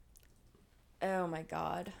Oh my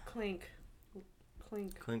god. Clink.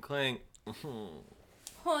 Clink. Clink, clink.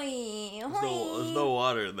 Hoi, There's no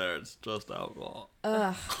water in there. It's just alcohol.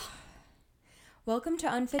 Ugh. Welcome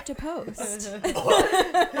to Unfit to Post.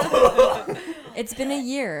 It's been a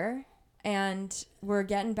year, and we're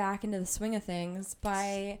getting back into the swing of things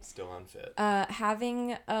by Still unfit.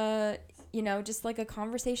 having a, just like a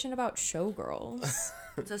conversation about Showgirls.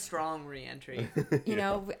 It's a strong re-entry.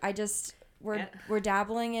 We're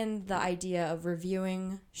dabbling in the idea of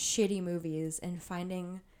reviewing shitty movies and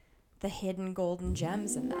finding the hidden golden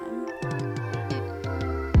gems in them.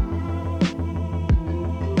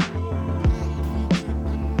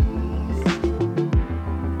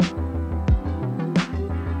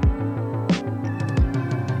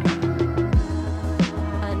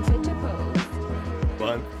 Unfit to Post.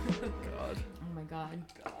 Fun. God. Oh my god.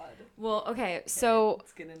 God. Well, okay, so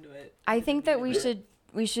Let's get into it. I think that we should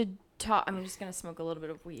talk. I'm just gonna smoke a little bit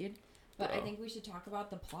of weed, but I think we should talk about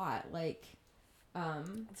the plot.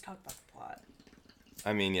 Let's talk about the plot.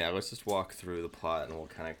 I mean, yeah, let's just walk through the plot and we'll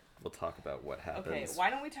talk about what happens. Okay, why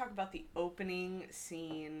don't we talk about the opening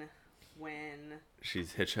scene when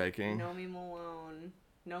She's hitchhiking. Nomi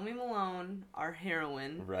Malone, our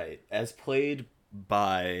heroine. Right. As played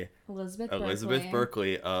by Elizabeth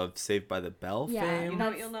Berkley of Saved by the Bell fame.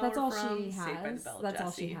 That's all she has. That's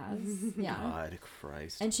all she has. Yeah. God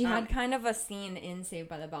Christ. And she had kind of a scene in Saved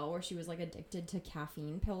by the Bell where she was like addicted to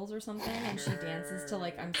caffeine pills or something, and she dances to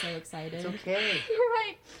like "I'm So Excited." It's okay. You're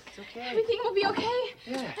right. It's okay. Everything will be okay.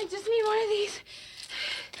 Yeah. I just need one of these.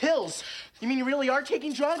 Pills? You mean you really are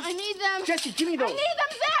taking drugs? I need them. Jesse, give me those. I need them,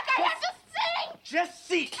 Zach. I have to sing.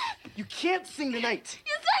 Jesse, you can't sing tonight.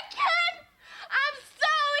 Yes, I can. I'm so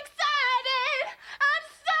excited. I'm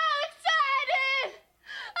so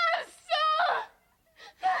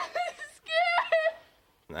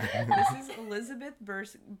scared. This is Elizabeth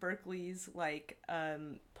Berkley's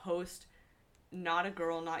post "Not a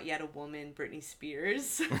Girl, Not Yet a Woman" Britney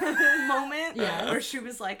Spears moment, where she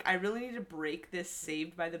was like, I really need to break this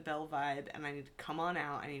Saved by the Bell vibe, and I need to come on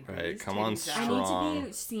out. I need to Right, come on I strong. need to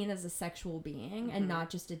be seen as a sexual being and not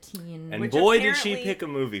just a teen. And Which boy, did she apparently, pick a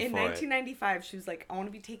movie in for it. 1995, she was like, I want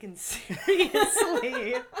to be taken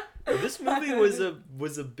seriously. This movie was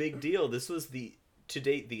a big deal. This was to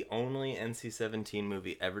date the only NC-17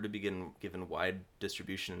 movie ever to be given wide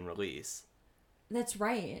distribution and release. That's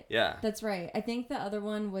right. Yeah. That's right. I think the other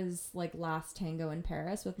one was like Last Tango in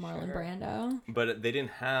Paris with Marlon Brando. But they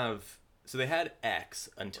didn't have... So they had X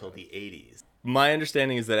until the 80s. My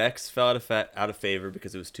understanding is that X fell out of favor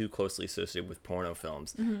because it was too closely associated with porno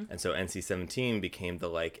films. Mm-hmm. And so NC-17 became the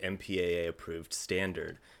MPAA-approved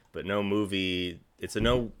standard. But no movie...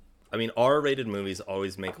 R-rated movies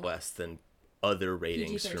always make less than other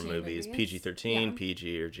ratings for movies. PG-13,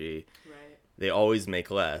 PG or G. Right. They always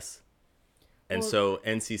make less. And so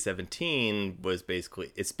NC-17 was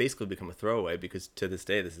basically become a throwaway because to this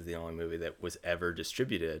day, this is the only movie that was ever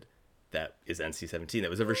distributed that is NC-17, that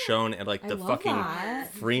was ever shown at the fucking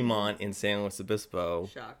Fremont in San Luis Obispo.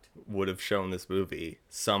 Shocked. Would have shown this movie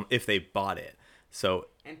if they bought it. So.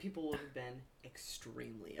 And people would have been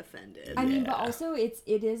extremely offended. I mean, but also it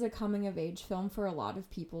is a coming of age film for a lot of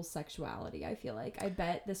people's sexuality, I feel like. I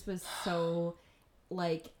bet this was so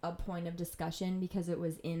a point of discussion because it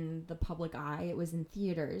was in the public eye. It was in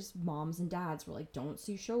theaters. Moms and dads were like, don't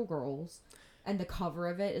see Showgirls. And the cover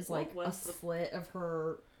of it is a slit of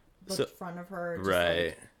her, front of her. Just,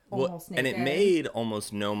 right. Almost naked. And it made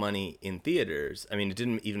almost no money in theaters. I mean, it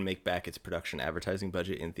didn't even make back its production advertising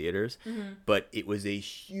budget in theaters, but it was a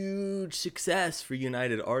huge success for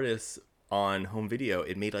United Artists on home video.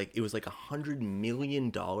 It made it was $100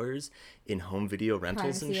 million in home video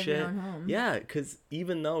rentals Privacy and of shit. your own home. Yeah, because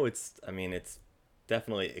even though it's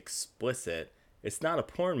definitely explicit, it's not a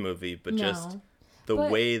porn movie, but just the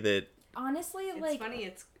way that. Honestly, it's funny.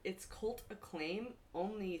 Its cult acclaim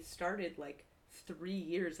only started 3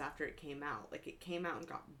 years after it came out. It came out and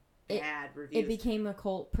got bad reviews. It became a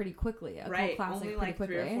cult pretty quickly. A cult classic only pretty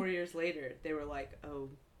quickly. 3 or 4 years later, they were like, oh.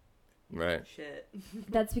 Right. Shit.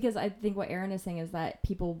 That's because I think what Aaron is saying is that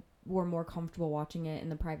people were more comfortable watching it in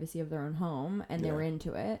the privacy of their own home and they were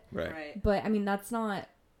into it. Right. But I mean, that's not,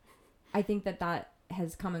 I think that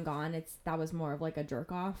has come and gone. That was more of a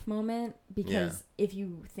jerk off moment because if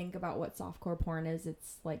you think about what softcore porn is,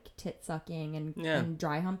 it's tit sucking and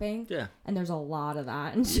dry humping. Yeah. And there's a lot of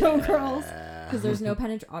that in Showgirls because there's no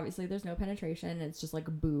obviously there's no penetration. It's just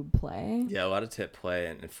boob play. Yeah, a lot of tit play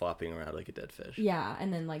and flopping around like a dead fish. Yeah,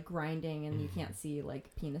 and then grinding and you can't see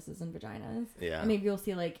penises and vaginas. Yeah. And maybe you'll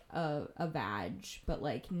see a vag, but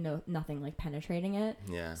nothing penetrating it.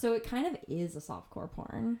 Yeah. So it kind of is a softcore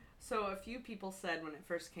porn. So a few people said when it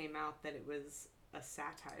first came out that it was a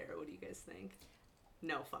satire. What do you guys think?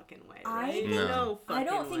 No fucking way, right? No fucking I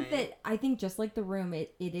don't think way. that. I think just like The Room,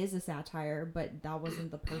 it is a satire, but that wasn't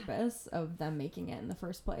the purpose of them making it in the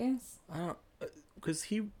first place. I don't, because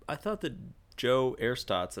I thought that Joe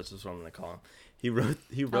Erstotz, that's just what I'm gonna call him. He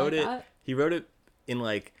wrote it in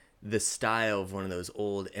like the style of one of those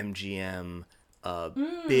old MGM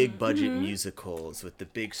big budget musicals with the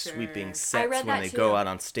big sweeping sets when they go out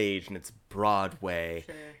on stage, and it's Broadway,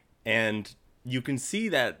 and you can see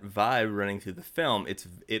that vibe running through the film.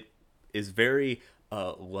 It is very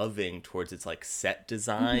loving towards its like set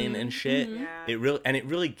design and shit. Yeah. It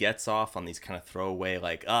really gets off on these kind of throwaway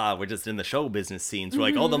like we're just in the show business scenes. We're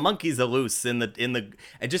like, oh, the monkeys are loose in the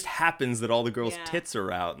it just happens that all the girls' tits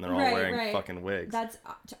are out and they're all wearing fucking wigs.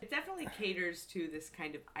 It definitely caters to this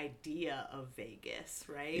kind of idea of Vegas,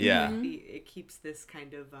 right? Yeah. It keeps this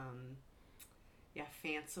kind of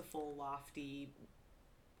fanciful, lofty,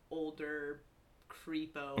 older,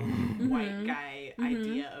 creepo white guy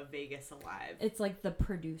idea of Vegas alive. It's like the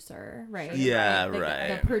producer, right? Yeah,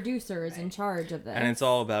 The producer is in charge of this. And it's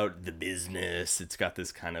all about the business. It's got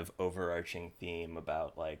this kind of overarching theme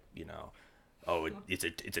about like, you know, it's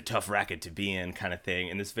a tough racket to be in kind of thing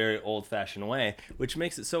in this very old-fashioned way, which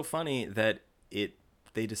makes it so funny that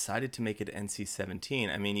they decided to make it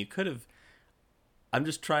NC-17. I mean, you could have I'm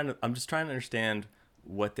just trying to understand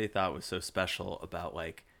what they thought was so special about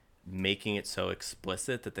like making it so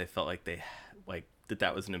explicit that they felt like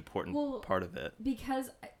that was an important part of it.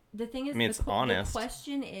 Because the thing is, it's honest. The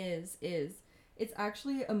question is it's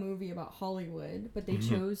actually a movie about Hollywood, but they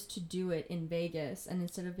chose to do it in Vegas, and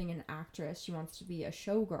instead of being an actress, she wants to be a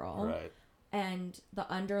showgirl. Right. And the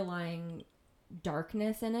underlying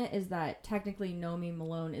darkness in it is that technically Nomi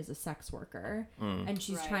Malone is a sex worker, and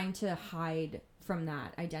she's trying to hide from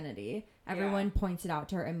that identity. Everyone points it out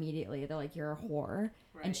to her immediately. They're like, you're a whore.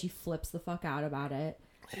 And she flips the fuck out about it.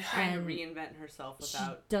 She's trying to reinvent herself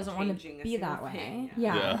without she doesn't want to be that way.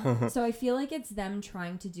 Yeah. So I feel like it's them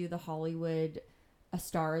trying to do the Hollywood A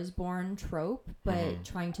Star Is Born trope, but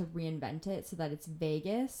trying to reinvent it so that it's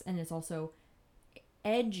Vegas and it's also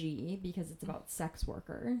edgy because it's about sex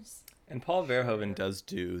workers. And Paul Verhoeven does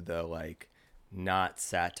do the like not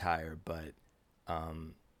satire, but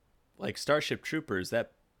like Starship Troopers,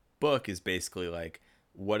 that book is basically like,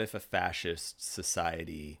 what if a fascist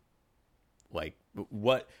society, like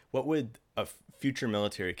what would a future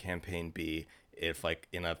military campaign be if like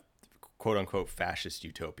in a quote unquote fascist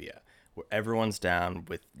utopia where everyone's down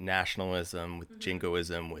with nationalism, with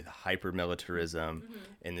jingoism, with hyper militarism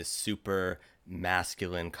in this super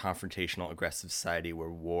masculine, confrontational, aggressive society where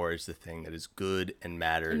war is the thing that is good and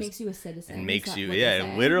matters. It makes you a citizen. And makes you,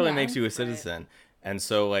 it literally makes you a citizen. Right. And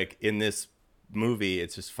so like in this movie,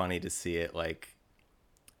 it's just funny to see it like,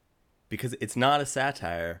 because it's not a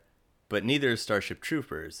satire, but neither is Starship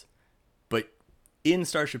Troopers. But in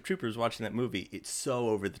Starship Troopers, watching that movie, it's so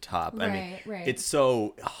over the top. I mean, it's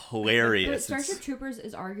so hilarious. But Starship Troopers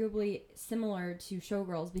is arguably similar to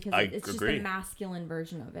Showgirls because it's just the masculine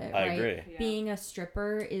version of it, right? I agree. Yeah. Being a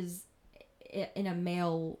stripper is in a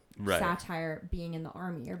male satire, being in the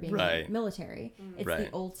army or being in the military. It's the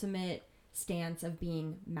ultimate stance of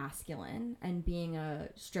being masculine, and being a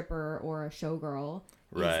stripper or a showgirl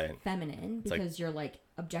is feminine because you're like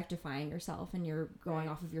objectifying yourself and you're going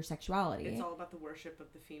off of your sexuality. It's all about the worship of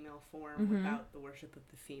the female form without the worship of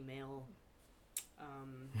the female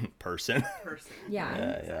person.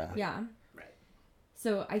 Yeah. Right.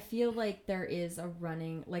 So I feel like there is a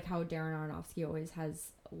running, like how Darren Aronofsky always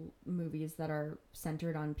has movies that are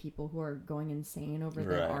centered on people who are going insane over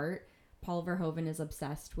their art. Paul Verhoeven is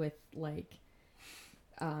obsessed with like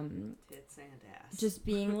tits and ass. Just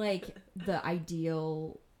being like the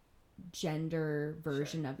ideal gender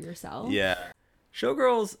version of yourself. Yeah.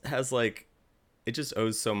 Showgirls has like, it just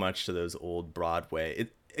owes so much to those old Broadway.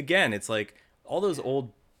 It's like all those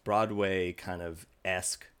old Broadway kind of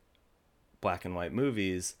esque black and white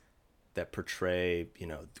movies that portray, you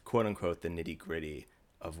know, quote unquote the nitty gritty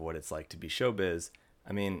of what it's like to be showbiz.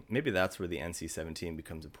 I mean, maybe that's where the NC-17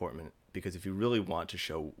 becomes important, because if you really want to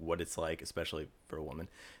show what it's like, especially for a woman,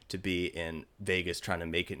 to be in Vegas trying to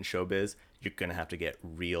make it in showbiz, you're going to have to get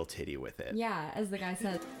real titty with it. Yeah, as the guy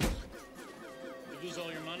said. You lose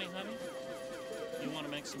all your money, honey? You want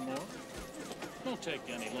to make some more? Won't take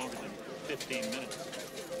any longer than 15 minutes.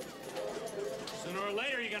 Sooner or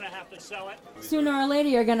later, you're going to have to sell it. Sooner or later,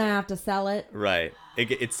 you're going to have to sell it. Right.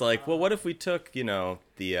 It's like, well, what if we took, you know,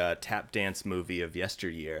 the tap dance movie of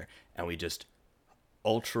yesteryear and we just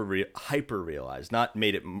hyper realized, not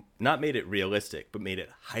made it realistic, but made it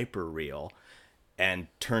hyper real, and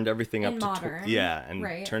turned everything up modern,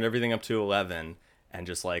 to turned everything up to 11, and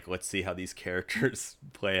just like, let's see how these characters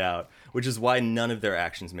play out, which is why none of their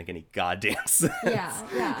actions make any goddamn sense.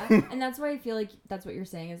 Yeah. And that's why I feel like that's what you're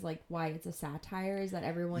saying is like why it's a satire, is that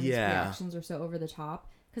everyone's reactions are so over the top,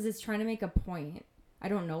 because it's trying to make a point. I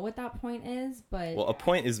don't know what that point is, but a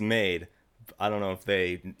point is made. I don't know if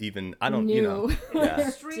they even It's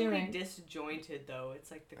extremely disjointed though. It's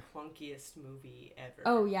like the clunkiest movie ever.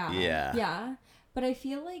 Oh yeah. But I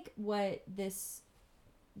feel like what this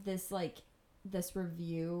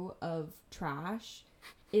review of trash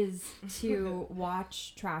is to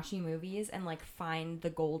watch trashy movies and like find the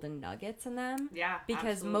golden nuggets in them. Yeah,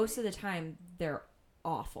 because most of the time they're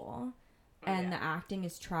awful, and the acting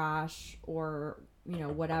is trash or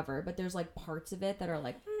whatever. But there's like parts of it that are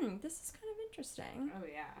like, this is kind of interesting. Oh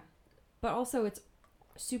yeah. But also it's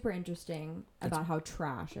super interesting about how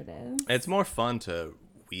trash it is. It's more fun to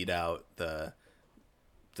weed out the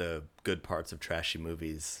good parts of trashy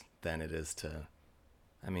movies than it is to,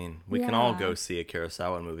 I mean, we can all go see a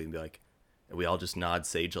Kurosawa movie and be like, we all just nod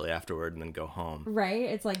sagely afterward and then go home. Right?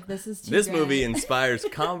 It's like, this is too This good. movie inspires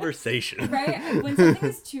conversation. Right? When something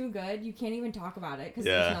is too good, you can't even talk about it because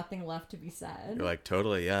there's nothing left to be said. You're like,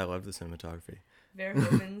 totally, I love the cinematography.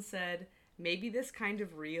 Verhoeven said, maybe this kind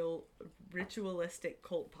of real ritualistic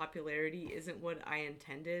cult popularity isn't what I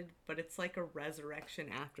intended, but it's like a resurrection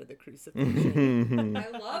after the crucifixion. I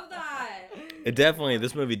love that.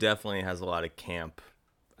 This movie definitely has a lot of camp.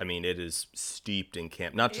 I mean, it is steeped in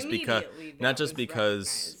camp, not just because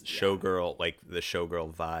Showgirl, like the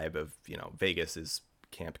Showgirl vibe of, Vegas is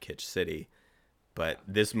Camp Kitsch City, but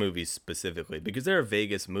this movie specifically, because there are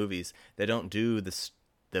Vegas movies that don't do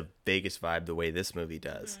the Vegas vibe the way this movie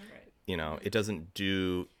does. Right. It doesn't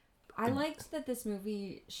do. I liked that this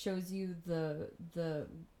movie shows you the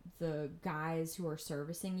guys who are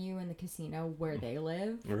servicing you in the casino where they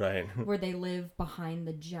live. Right. Where they live behind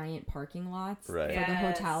the giant parking lots for the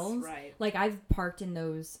Yes, hotels. right. Like, I've parked in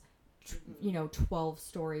those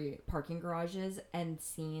 12-story parking garages and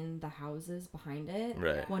seen the houses behind it.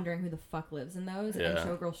 Right. Wondering who the fuck lives in those. Yeah. And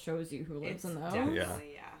Showgirl shows you who lives in those.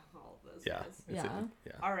 Definitely, all of those guys.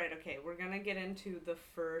 Yeah. All right, okay, we're gonna get into the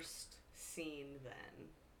first scene then.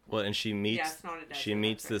 Well, and she meets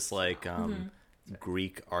this like Mm-hmm.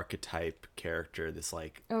 Greek archetype character, this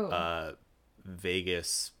like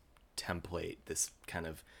Vegas template, this kind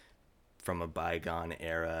of from a bygone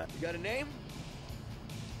era. You got a name?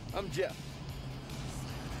 I'm Jeff.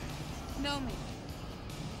 Know me.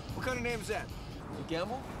 What kind of name is that? You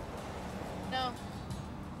gamble? No,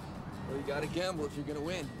 Well, you gotta gamble if you're gonna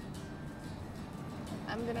win.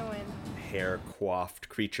 I'm gonna win. Hair coiffed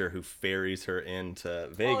creature who ferries her into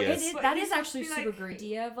Vegas. That is actually super great. The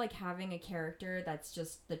idea of like having a character that's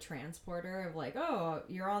just the transporter of like, oh,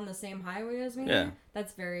 you're on the same highway as me. Yeah.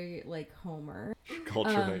 That's very like Homer.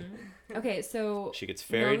 Culture. Okay, so She gets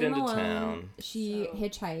ferried into Malone, town. She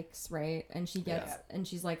hitchhikes, right? And she gets and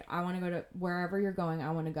she's like, I want to go to wherever you're going.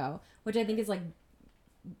 I want to go, which I think is like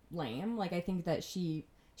lame. Like, I think that she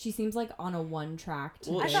seems like on a one track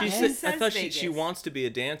to Well, Vegas. I thought she wants to be a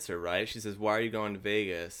dancer, right? She says, "Why are you going to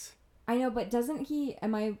Vegas?" I know, but doesn't he?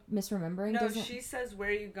 Am I misremembering? No, she says, "Where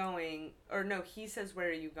are you going?" Or no, he says, "Where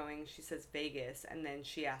are you going?" She says, "Vegas," and then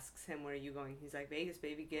she asks him, "Where are you going?" He's like, "Vegas,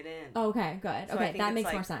 baby, get in." Oh, okay, good. So okay, that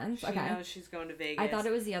makes more sense. She knows she's going to Vegas. I thought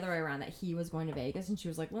it was the other way around, that he was going to Vegas and she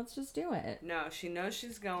was like, "Let's just do it." No, she knows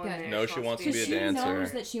she's going there. No, she wants to be a she dancer.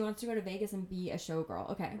 knows that she wants to go to Vegas and be a showgirl.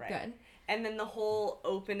 Okay, good. And then the whole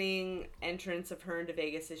opening entrance of her into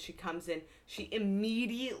Vegas is she comes in, she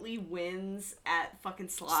immediately wins at fucking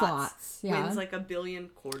slots. Yeah. Wins like $1 billion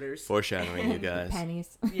quarters. Foreshadowing, you guys.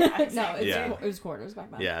 Pennies. Yeah, No, it was quarters back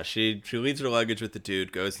then. Yeah, she leaves her luggage with the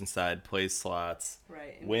dude, goes inside, plays slots,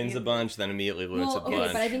 wins a bunch, then immediately loses a bunch.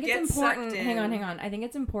 Okay, but I think it's important. Hang on. I think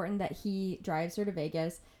it's important that he drives her to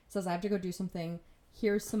Vegas, says, I have to go do something.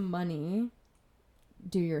 Here's some money.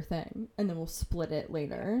 Do your thing, and then we'll split it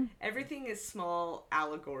later. Everything is small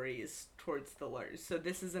allegories towards the large. So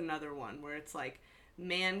this is another one where it's like,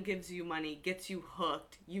 man gives you money, gets you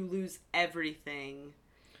hooked, you lose everything.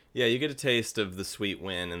 Yeah, you get a taste of the sweet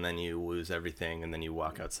win, and then you lose everything, and then you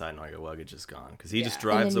walk outside and all your luggage is gone because he just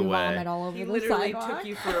drives and then you away. Vomit all over He the literally sidewalk. took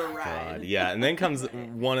you for a ride. God, yeah, and then comes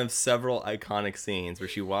one of several iconic scenes where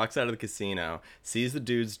she walks out of the casino, sees the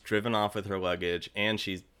dudes driven off with her luggage, and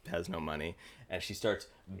she has no money, and she starts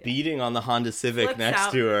beating on the Honda Civic Flips next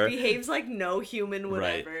out, to her. behaves like no human would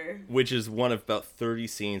Right. ever. Which is one of about 30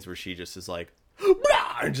 scenes where she just is like,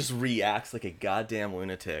 and just reacts like a goddamn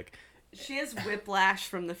lunatic. She has whiplash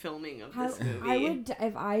from the filming of this movie. I would,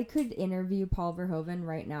 if I could interview Paul Verhoeven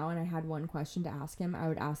right now and I had one question to ask him, I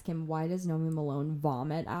would ask him, why does Naomi Malone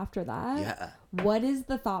vomit after that? Yeah. What is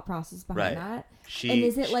the thought process behind that? And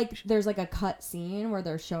is it like there's like a cut scene where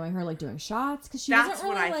they're showing her like doing shots? Because she doesn't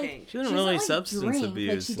really like. She doesn't really substance abuse.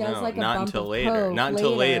 Like she does like a not bump until of later. coke Not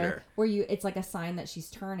until later. Where it's like a sign that she's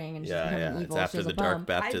turning and she's becoming evil. It's after the dark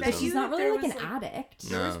baptism. But she's not really like an addict.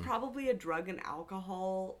 There was probably a drug and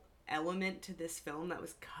alcohol element to this film that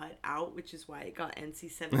was cut out, which is why it got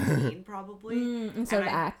NC-17 probably instead of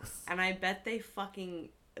X. And I bet they fucking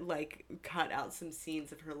like cut out some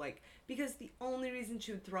scenes of her like, because the only reason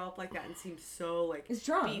she would throw up like that and seem so like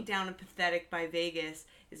beat down and pathetic by Vegas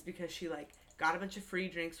is because she like got a bunch of free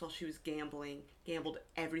drinks while she was gambled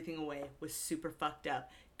everything away, was super fucked up,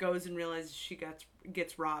 goes and realizes she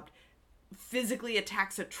gets robbed, physically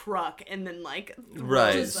attacks a truck, and then like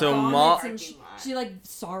she like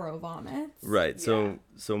sorrow vomits. Right. So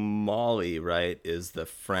Molly, right, is the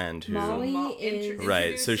friend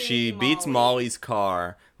who so she beats Molly's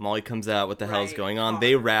car. Molly comes out, what the hell's going on?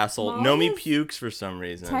 They wrestle. Nomi pukes for some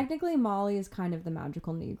reason. Technically Molly is kind of the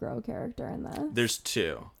magical Negro character in this. There's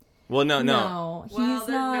two. Well, no. He's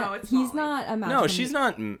not a magical. No, she's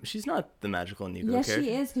not the magical Negro character. Yes, she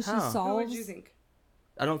is, because she solves. Who would you think?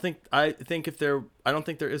 I don't think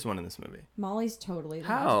there is one in this movie. Molly's totally the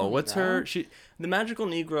How? What's her? The magical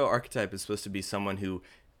Negro archetype is supposed to be someone who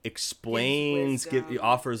explains,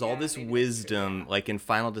 offers all this wisdom, like in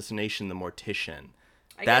Final Destination, the mortician.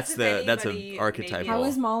 That's an archetype. How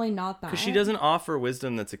is Molly not that? Because she doesn't offer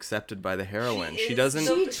wisdom that's accepted by the heroine. She doesn't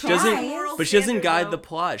guide the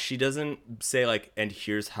plot. She doesn't say like, and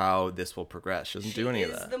here's how this will progress. She doesn't do any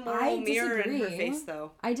of that. The moral mirror in her face,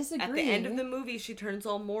 though. I disagree. At the end of the movie, she turns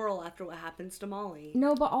all moral after what happens to Molly.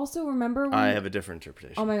 No, but also remember I have a different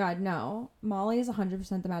interpretation. Oh my god, no. Molly is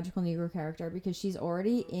 100% the magical Negro character because she's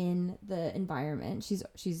already in the environment.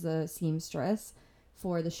 She's the seamstress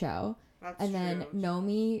for the show. And then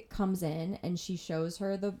Nomi comes in and she shows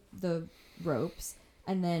her the ropes,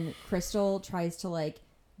 and then Crystal tries to like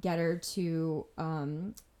get her to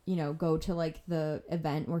go to like the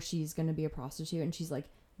event where she's gonna be a prostitute, and she's like,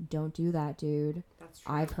 don't do that, dude. That's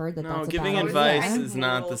true. I've heard that. No, giving advice is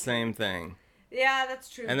not the same thing. Yeah, that's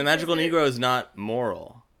true. And the magical Negro is not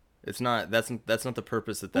moral. It's not. That's not the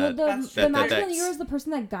purpose the magical Negro is the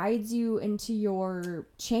person that guides you into your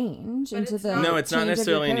change. No, it's not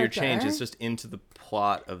necessarily into your change. It's just into the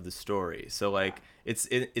plot of the story. So like, it's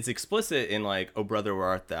explicit in like, "Oh brother, where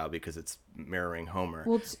art thou?" because it's mirroring Homer.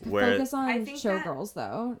 Well, focus on Showgirls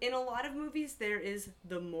though. In a lot of movies, there is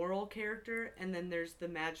the moral character, and then there's the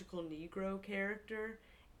magical Negro character.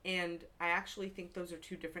 And I actually think those are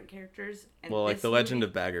two different characters. And well, like The Legend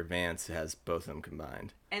of Bagger Vance has both of them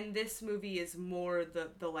combined. And this movie is more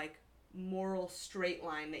the like moral straight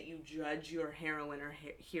line that you judge your heroine or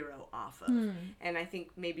hero off of. And I think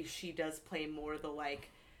maybe she does play more the like,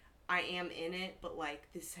 I am in it, but like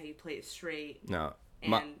this is how you play it straight. No,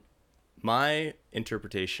 my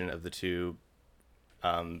interpretation of the two,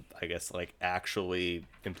 I guess like actually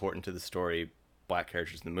important to the story, black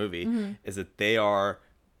characters in the movie, is that they are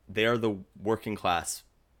the working class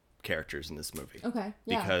characters in this movie. Okay.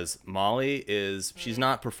 Yeah. Because Molly she's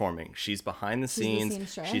not performing. She's behind the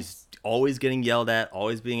scenes. She's always getting yelled at,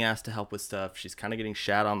 always being asked to help with stuff. She's kind of getting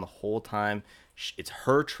shat on the whole time. It's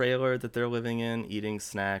her trailer that they're living in, eating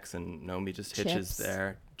snacks, and Nomi just hitches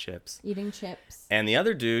there. Eating chips. And the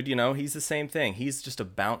other dude, he's the same thing. He's just a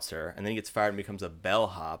bouncer, and then he gets fired and becomes a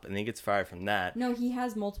bellhop, and then he gets fired from that. No, he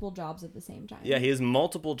has multiple jobs at the same time. Yeah, he has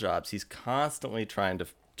multiple jobs. He's constantly trying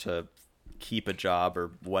to keep a job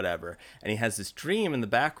or whatever. And he has this dream in the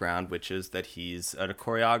background, which is that he's a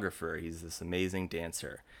choreographer. He's this amazing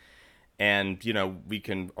dancer. And, we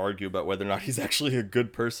can argue about whether or not he's actually a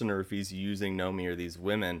good person or if he's using Nomi or these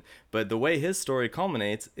women. But the way his story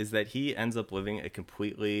culminates is that he ends up living a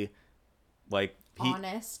completely,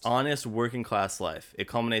 honest working class life. It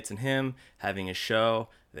culminates in him having a show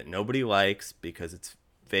that nobody likes because it's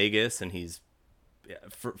Vegas, and he's...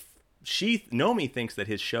 Nomi thinks that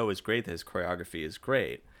his show is great, that his choreography is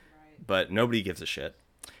great, but nobody gives a shit.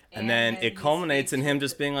 And then it culminates in him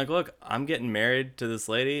just being like, look, I'm getting married to this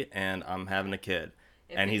lady and I'm having a kid.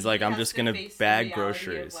 And he's like, I'm just going to bag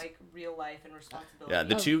groceries. Of, like, real life and responsibility. Yeah,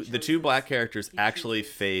 the two black characters actually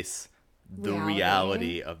face the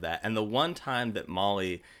reality of that. And the one time that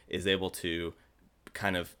Molly is able to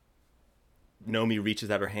kind of... Nomi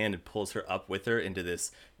reaches out her hand and pulls her up with her into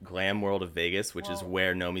this glam world of Vegas, which is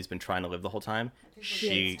where Nomi's been trying to live the whole time.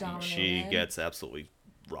 She gets absolutely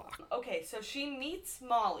rocked. Okay, so she meets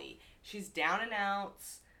Molly. She's down and out.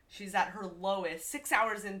 She's at her lowest 6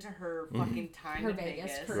 hours into her fucking time in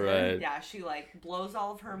Vegas. Right. Yeah, she like blows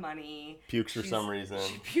all of her money. Pukes for some reason.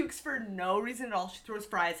 She pukes for no reason at all. She throws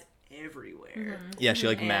fries everywhere. Yeah, she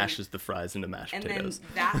like mashes the fries into mashed potatoes.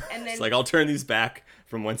 And then It's like, I'll turn these back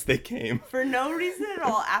from whence they came. For no reason at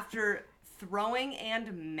all, after throwing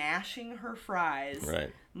and mashing her fries,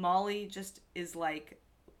 Right. Molly just is like,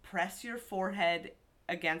 press your forehead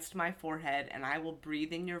against my forehead and I will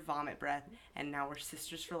breathe in your vomit breath, and now we're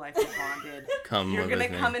sisters for life, we're bonded. You're gonna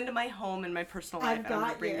come into my home and my personal life, and I'm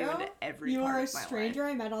gonna bring you into every part of my life. You are a stranger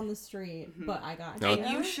I met on the street, but I got you.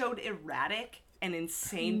 And you showed erratic and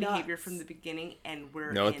insane behavior from the beginning, and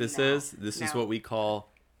we're know what this now. is? This is what we call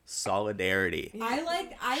solidarity. I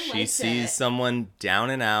liked She sees someone down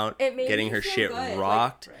and out, getting her shit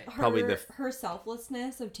rocked. Like, probably her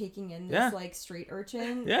selflessness of taking in this like street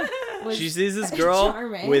urchin. Yeah. She sees this girl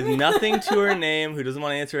with nothing to her name, who doesn't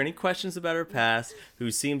want to answer any questions about her past,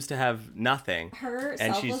 who seems to have nothing. Her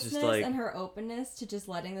and selflessness she's just like, and her openness to just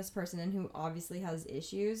letting this person in who obviously has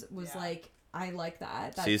issues was like, I like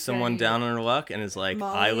that. That's sees someone down on her luck and is like,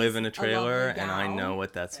 I live in a trailer and I know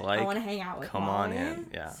what that's like. I want to hang out with Come Molly. on in.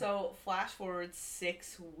 Yeah. So flash forward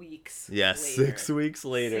 6 weeks. Yes, later. 6 weeks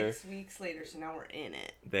later. 6 weeks later. So now we're in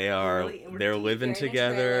it. They're living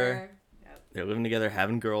together. They're living together,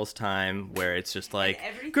 having girls' time, where it's just like,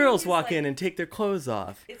 girls walk in and take their clothes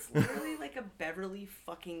off. It's literally like a Beverly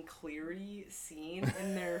fucking Cleary scene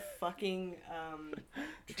in their fucking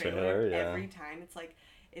trailer every time.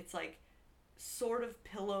 It's like sort of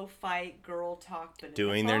pillow fight, girl talk, but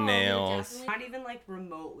doing their nails. Not even like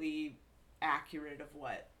remotely accurate of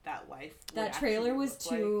what that life would that trailer was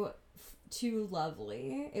too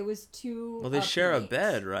lovely. It was too Well, they share a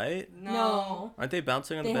bed, right? No. Aren't they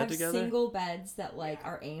bouncing on the bed together? They have single beds that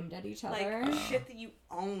are aimed at each other. Like shit that you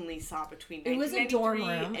only saw between it was a dorm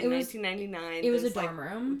room. and 1999. It was a dorm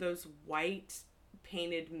room. Those white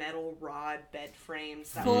painted metal rod bed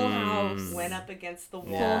frames that Full House went up against the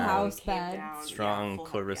wall. Full House bed. Strong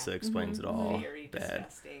Clarissa explains it all. Very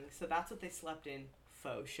disgusting. So that's what they slept in.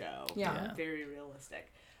 Faux show. Yeah. Very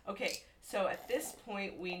realistic. Okay, so at this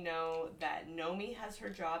point we know that Nomi has her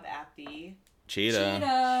job at the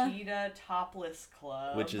Cheetah Topless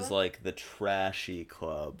Club, which is like the trashy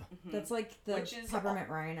club. That's like the Peppermint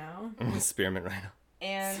Rhino. Spearmint Rhino.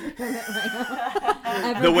 And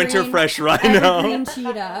the Winter Fresh Rhino.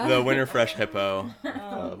 Cheetah. The Winter Fresh Hippo.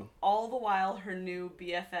 All the while, her new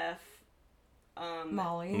BFF,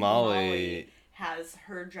 Molly, has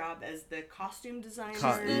her job as the costume designer.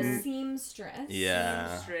 The seamstress. Yeah.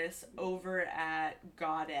 Seamstress over at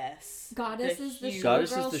Goddess. Goddess is the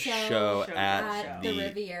show at the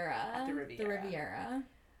Riviera. The Riviera.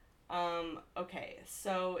 Okay,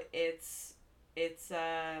 so it's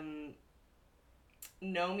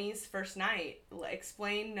Nomi's first night.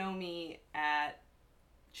 Explain Nomi at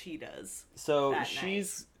Cheetah's. So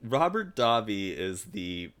Robert Davi is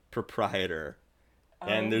the proprietor.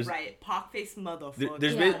 And there's pock-faced motherfucker.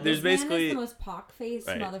 There's basically the most pock-faced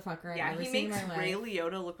motherfucker I've ever seen in my life. Yeah, he makes Ray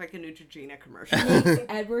Liotta look like a Neutrogena commercial. He makes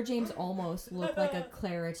Edward James Olmos look like a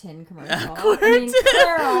Claritin commercial.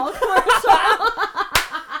 Clairol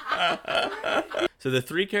commercial. So the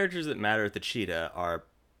three characters that matter at the Cheetah are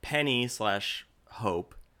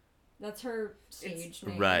Penny/Hope. That's her stage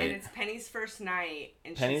name. Right. And it's Penny's first night.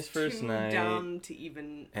 And Penny's she's first too night. dumb to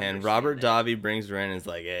even And Robert Davi brings her in and is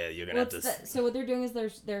like, hey, you're going to have to... So what they're doing is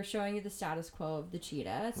they're showing you the status quo of the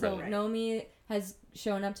Cheetah. So Nomi has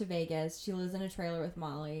shown up to Vegas. She lives in a trailer with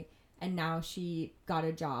Molly. And now she got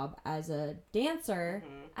a job as a dancer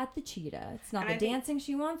at the Cheetah. It's not the dancing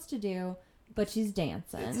she wants to do, but she's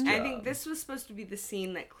dancing. I think this was supposed to be the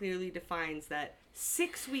scene that clearly defines that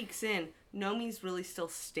 6 weeks in, Nomi's really still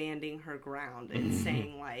standing her ground and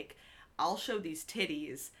saying, like, I'll show these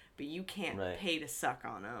titties, but you can't pay to suck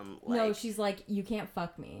on them. Like, no, she's like, you can't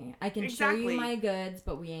fuck me. I can show you my goods,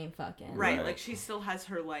 but we ain't fucking. Right, like, she still has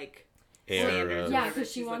her, like, standards. Yeah,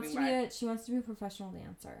 because she wants to be a professional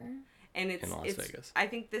dancer. And it's in Las Vegas. I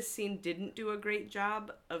think this scene didn't do a great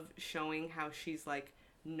job of showing how she's, like,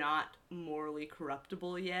 not morally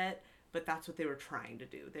corruptible yet, but that's what they were trying to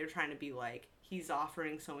do. They were trying to be like, he's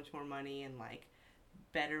offering so much more money and like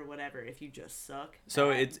better whatever if you just suck. So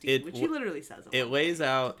which he literally says. It lays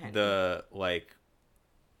out the like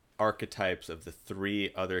archetypes of the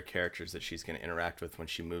three other characters that she's going to interact with when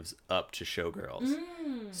she moves up to Showgirls.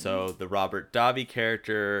 So the Robert Davi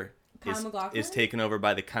character is taken over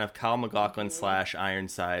by the kind of Kyle MacLachlan /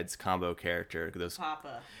 Ironsides combo character. The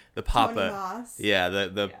Papa. Yeah,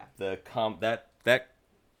 that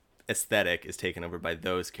aesthetic is taken over by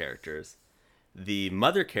those characters. the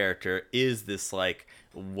mother character is this like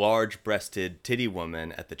large-breasted titty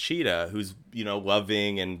woman at the Cheetah who's, you know,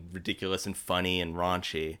 loving and ridiculous and funny and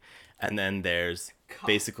raunchy. And then there's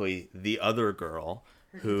basically the other girl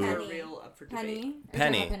who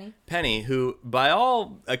Penny, who by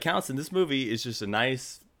all accounts in this movie is just a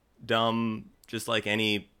nice, dumb, just like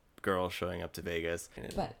any girl showing up to Vegas.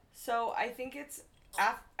 But so I think it's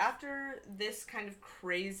after this kind of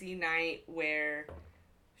crazy night where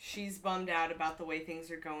she's bummed out about the way things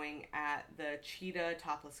are going at the Cheetah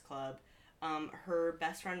Topless Club. Her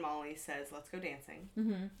best friend Molly says, "Let's go dancing."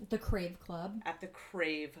 Mm-hmm. The Crave Club. At the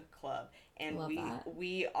Crave Club, and Love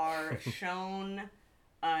we are shown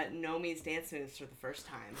Nomi's dance moves for the first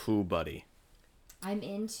time. Ooh, buddy. I'm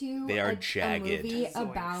into they are jagged. A movie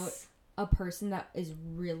about a person that is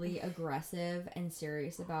really aggressive and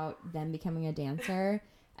serious about them becoming a dancer,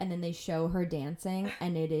 and then they show her dancing,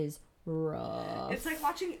 and it is rough. It's like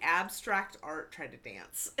watching abstract art try to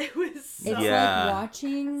dance. It was so, it's like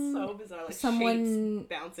watching so bizarre. Like someone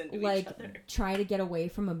bounce into like each other. try to get away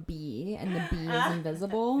from a bee, and the bee is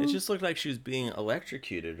invisible. It just looked like she was being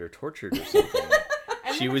electrocuted or tortured or something.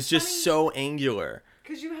 She was just so angular.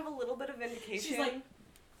 Because you have a little bit of indication. She's like,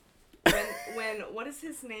 when what is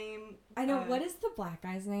his name? I know, what is the black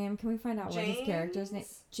guy's name? Can we find out what his character's name?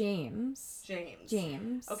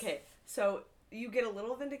 James. Okay, so you get a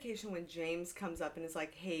little vindication when James comes up and is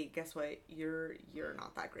like, "Hey, guess what? You're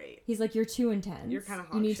not that great." He's like, "You're too intense. You're kind of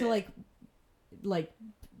hot. You need to like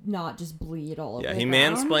not just bleed all over." Yeah, the he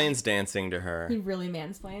ground. mansplains dancing to her. He really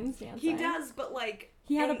mansplains dancing. He does, but like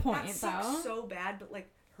he had a point that though. So bad, but like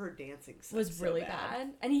her dancing was really bad,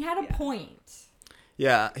 and he had a point.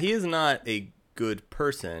 Yeah, he is not a good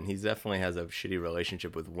person. He definitely has a shitty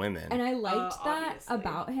relationship with women. And I liked that obviously.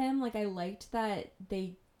 about him. Like, I liked that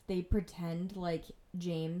they pretend like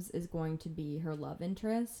James is going to be her love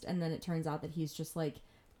interest, and then it turns out that he's just like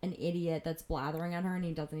an idiot that's blathering on her, and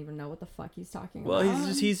he doesn't even know what the fuck he's talking about.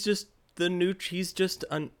 Well, he's just the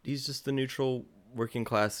neutral working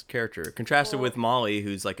class character, contrasted with Molly,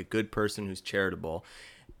 who's like a good person who's charitable.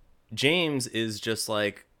 James is just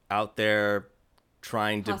like out there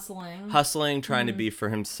trying to hustling, trying to be for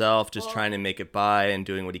himself, just trying to make it by and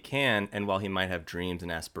doing what he can. And while he might have dreams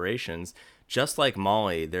and aspirations, just like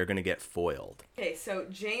Molly, they're going to get foiled. Okay, so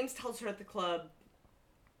James tells her at the club,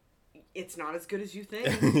 "It's not as good as you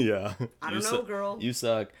think." Yeah. I don't know, girl. You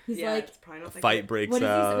suck. He's like, it's probably not a fight breaks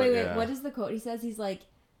out. Wait, what is the quote? He says, he's like,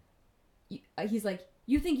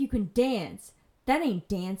 "You think you can dance? That ain't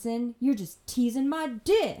dancing. You're just teasing my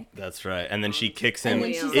dick." That's right. And then she kicks him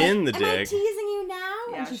in the dick. Am I teasing you now?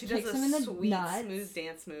 Yeah, and she does kicks a him in the sweet, nuts. smooth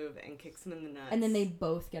dance move and kicks him in the nuts. And then they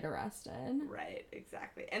both get arrested. Right,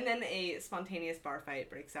 exactly. And then a spontaneous bar fight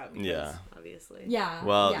breaks out because, obviously. Yeah.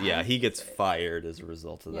 Well, yeah, he gets fired as a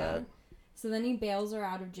result of that. So then he bails her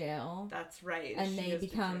out of jail. That's right. And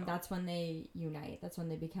that's when they unite. That's when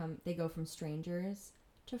they go from strangers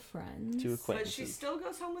to friends. To acquaintances. But she still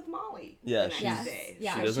goes home with Molly. Yeah, the next day.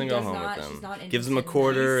 Yeah, she doesn't go home with them. She's not gives him a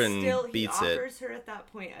quarter and beats he it. offers her at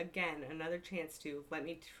that point, again, another chance to let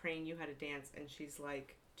me train you how to dance. And she's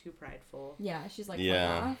like, too prideful. Yeah, she's like,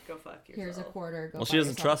 go fuck yourself. Here's a quarter. Well, she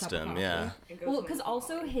doesn't trust him, yeah. Well, because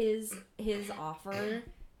also his offer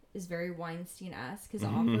is very Weinstein-esque. His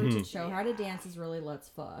offer to show her how to dance is really let's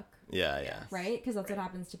fuck. Yeah. Right? Because that's what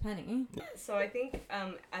happens to Penny. So I think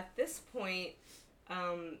at this point,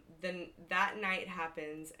 then that night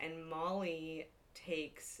happens and Molly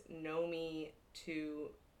takes Nomi to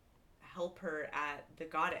help her at the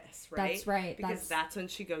Goddess, right? That's right. Because that's when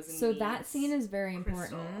she goes and so that scene is very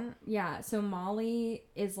Crystal. important. Yeah. So Molly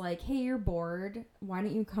is like, "Hey, you're bored. Why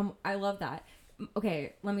don't you come?" I love that.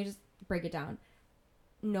 Okay, let me just break it down.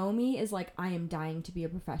 Nomi is like, "I am dying to be a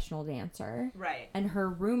professional dancer." Right. And her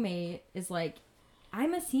roommate is like,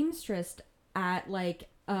 "I'm a seamstress at like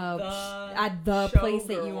the place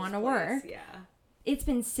that you want to work. Yeah. It's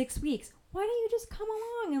been 6 weeks. Why don't you just come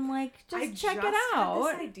along and like check it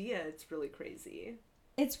out?" Had this idea. It's really crazy.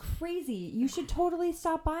 It's crazy. You should totally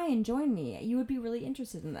stop by and join me. You would be really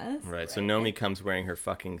interested in this. Right. So Nomi comes wearing her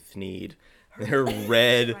fucking thneed. Her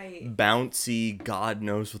red, bouncy, God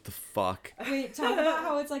knows what the fuck. Wait, talk about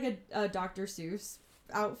how it's like a Dr. Seuss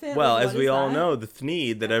outfit. Well, like, as we all know, the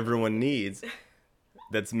thneed that everyone needs,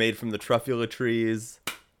 that's made from the truffula trees.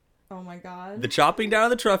 Oh my god. The chopping down of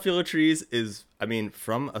the truffula trees is,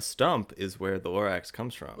 from a stump is where the Lorax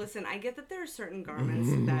comes from. Listen, I get that there are certain garments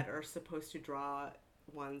that are supposed to draw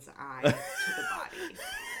one's eye to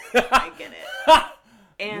the body. I get it.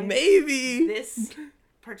 And maybe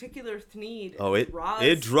particular thneed. Oh, it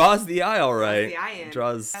draws the eye, all right. The eye in. It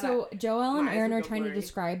draws. So Joelle and My eyes Aaron would are go trying to blurry.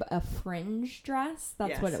 describe a fringe dress.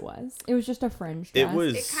 That's Yes. what it was. It was just a fringe dress. It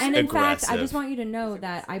was And in aggressive. fact, I just want you to know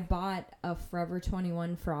that I bought a Forever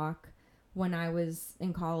 21 frock when I was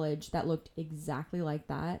in college that looked exactly like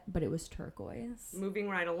that, but it was turquoise. Moving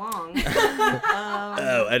right along.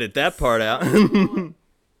 Oh, edit that part out. Okay,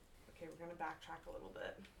 we're going to backtrack a little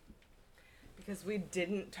bit. Because we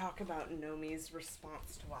didn't talk about Nomi's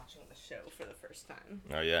response to watching the show for the first time.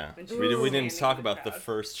 Oh yeah, When she we was didn't standing talk in the about the crowd.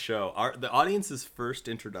 first show. The audience's first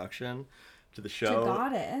introduction to the show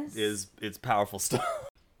Goddess. is powerful stuff.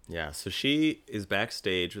 Yeah, so she is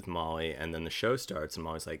backstage with Molly, and then the show starts, and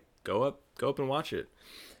Molly's like, "Go up and watch it."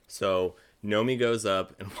 So Nomi goes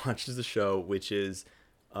up and watches the show, which is,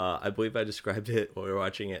 I believe I described it while we were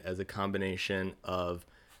watching it as a combination of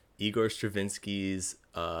Igor Stravinsky's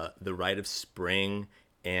The Rite of Spring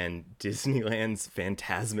and Disneyland's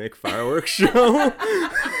Phantasmic Fireworks Show.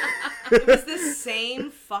 It was the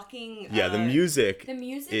same fucking... Yeah, the music The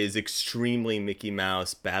music? is extremely Mickey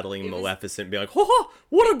Mouse battling was- Maleficent, being like, "Ha,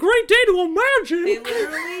 what a great day to imagine!" They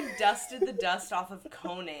literally dusted the dust off of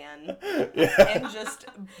Conan and just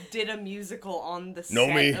did a musical on the set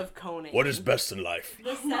Nomi, of Conan. what is best in life?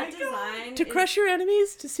 The set design To crush your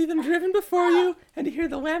enemies, to see them driven before you, and to hear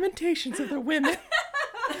the lamentations of their women.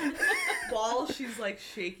 While she's like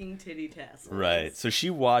shaking titty tassels. Right. So she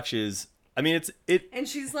watches. I mean, it. And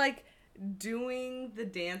she's like doing the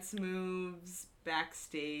dance moves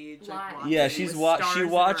backstage. Like, Live. watching Yeah, with she stars in her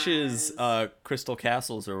watches eyes. Crystal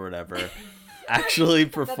Castles or whatever. Actually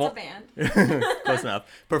That's a perform. band. Close enough.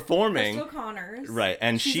 Performing. Crystal Connors. Right,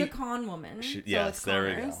 and She's she. a con woman. Yes, it's there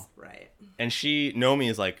we Connors. go. Right. And Nomi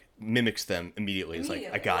is like mimics them immediately. It's like,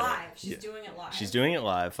 I got live. it. She's Yeah. doing it live. She's doing it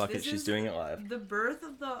live. Fuck it, This she's is doing it live. The birth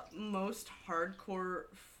of the most hardcore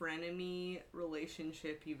frenemy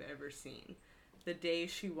relationship you've ever seen. The day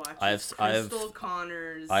she watches Crystal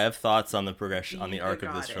Connors. I have thoughts on the progression, on Be the the arc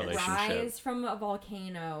of this goddess. relationship. Rise from a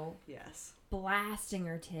volcano, Yes. blasting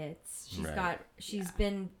her tits. Right. She's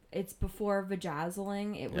been. It's before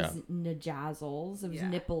vajazzling. It was Yeah. najazzles. It was Yeah.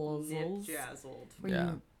 nipples. Nip-jazzled. Where Yeah.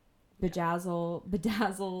 you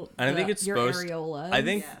bedazzle. And I think it's your supposed. areolas. I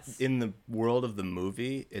think Yes. in the world of the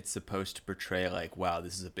movie, it's supposed to portray like, wow,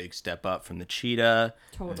 this is a big step up from the cheetah.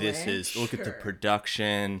 Totally. This is look at the Sure.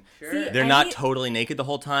 production. Sure. See, They're Any- not totally naked the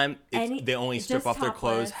whole time. They only just strip off their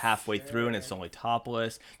clothes topless. halfway through, and it's only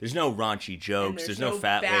topless. There's no raunchy jokes. there's There's no no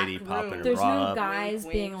fat back lady room. popping her There's bra no up. guys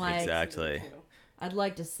Wink, being wink. like, Exactly. I'd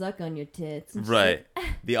like to suck on your tits. And she's Right. like,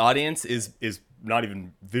 The audience is not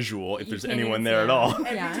even visual if You there's can't anyone even there see at them. all.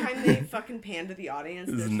 Every Yeah. time they fucking pan to the audience,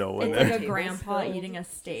 There's there's no one It's there. like a tables grandpa filled. eating a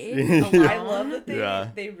steak. I alone. love that Yeah.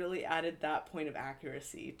 they really added that point of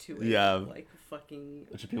accuracy to it. Yeah. Like fucking.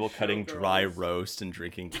 A bunch of people cutting dry Showgirls. roast and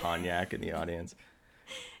drinking cognac in the audience.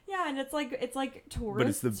 Yeah, and it's like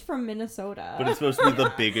tourists from Minnesota. But it's supposed to be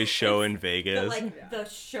the biggest show in the, Vegas. like the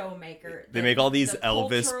showmaker. They make all these the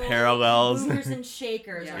Elvis cultural parallels. Boomers and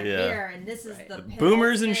shakers are Yeah. here, and this is Right. the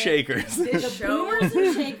Boomers and pit. shakers. This The show. boomers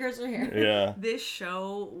and shakers are here. Yeah. This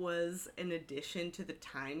show was an addition to the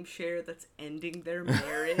timeshare that's ending their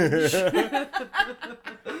marriage.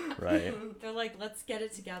 Right. They're like, let's get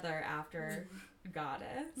it together after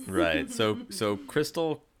Goddess. Right. So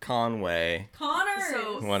Crystal Conway, Connors.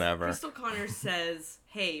 So whatever. Crystal Connors says,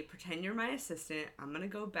 "Hey, pretend you're my assistant. I'm gonna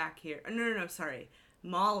go back here." No, sorry.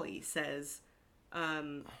 Molly says,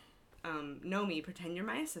 Nomi, pretend you're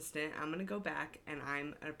my assistant. I'm gonna go back, and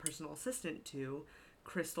I'm a personal assistant to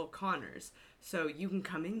Crystal Connors. So you can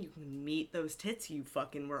come in, you can meet those tits you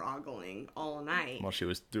fucking were ogling all night. While she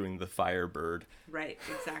was doing the Firebird. Right,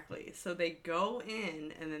 exactly. So they go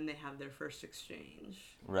in, and then they have their first exchange.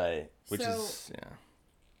 Right. Which So- is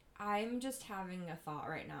I'm just having a thought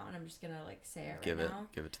right now, and I'm just gonna like say it give right it now.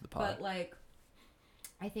 give it to the pod. But like,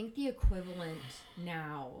 I think the equivalent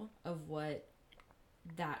now of what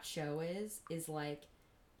that show is like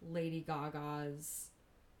Lady Gaga's.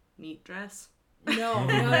 Meat dress. No.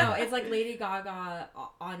 It's like Lady Gaga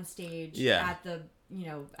on stage at the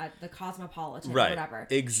Cosmopolitan Right. or whatever.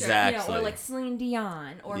 Exactly. Or like Celine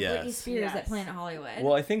Dion or Yes. Britney Spears Yes. at Planet Hollywood.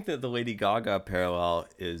 Well, I think that the Lady Gaga parallel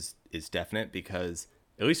is definite because,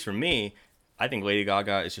 at least for me, I think Lady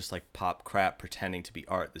Gaga is just like pop crap pretending to be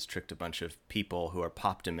art that's tricked a bunch of people who are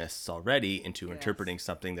poptimists already into interpreting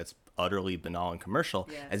something that's utterly banal and commercial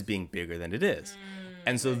as being bigger than it is.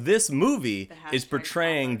 And so this movie is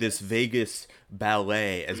portraying this Vegas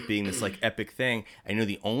ballet as being this like epic thing. And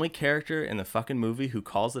the only character in the fucking movie who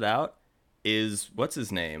calls it out is, what's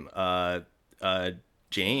his name?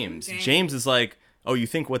 James. James is like, oh, you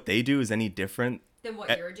think what they do is any different than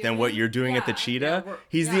what you're doing at the Cheetah. Yeah,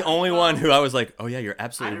 He's the only one who I was like, oh yeah, you're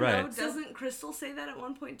absolutely right. Know, doesn't Crystal say that at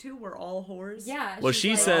one point too? We're all whores. Yeah. Well,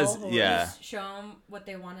 she says, yeah. Just show them what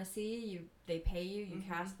they want to see. They pay you. You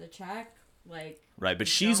cash the check. Like. Right, but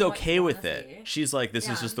she's okay with it. See. She's like, this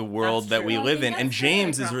is just the world that we live in. And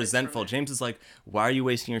James is resentful. James is like, why are you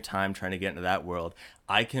wasting your time trying to get into that world?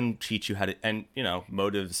 I can teach you how to, and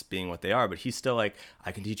motives being what they are, but he's still like,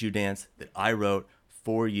 I can teach you a dance that I wrote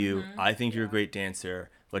for you. I think you're a great dancer.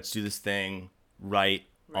 Let's do this thing right,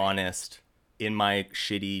 honest, in my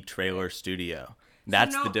shitty trailer studio.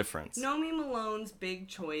 That's the difference. Nomi Malone's big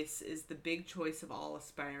choice is the big choice of all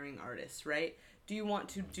aspiring artists, right? Do you want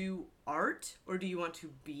to do art or do you want to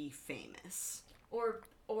be famous? Or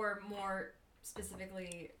more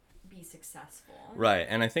specifically, be successful. Right,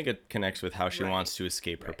 and I think it connects with how she wants to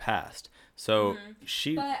escape her past. So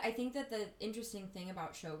But I think that the interesting thing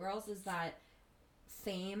about Showgirls is that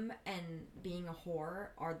fame and being a whore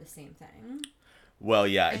are the same thing. Well,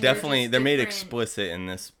 yeah, definitely. They're made explicit in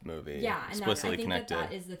this movie. Yeah, and explicitly I think connected.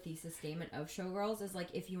 that is the thesis statement of Showgirls, is like,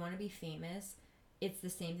 if you want to be famous, it's the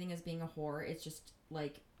same thing as being a whore. It's just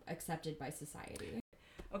like accepted by society.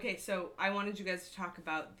 Okay, so I wanted you guys to talk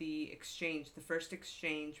about the first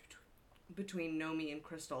exchange between Nomi and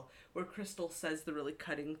Crystal, where Crystal says the really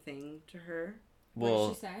cutting thing to her. Well,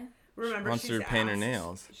 what did she say? Remember, she wants her to paint her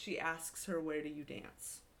nails. She asks her, "Where do you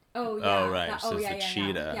dance?" Oh yeah. Oh right. So it's the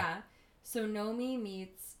cheetah. Yeah. So Nomi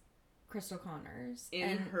meets Crystal Connors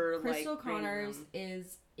in her Crystal Connors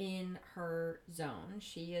is in her zone.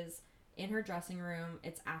 She is in her dressing room.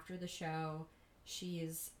 It's after the show.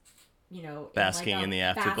 She's, basking in the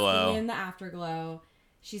afterglow. Basking in the afterglow.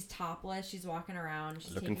 She's topless. She's walking around.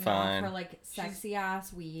 She's looking taking fine. off her sexy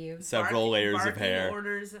ass weave. Several layers of hair.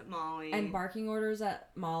 Barking orders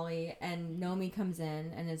at Molly. And Nomi comes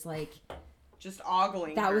in and is like, just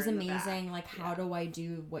ogling. That was amazing. Like, how do I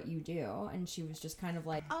do what you do? And she was just kind of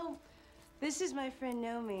like, oh, this is my friend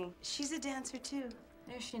Nomi. She's a dancer too.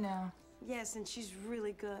 Is she now? Yes, and she's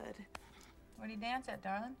really good. Where do you dance at,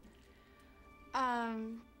 darling?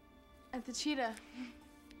 At the Cheetah.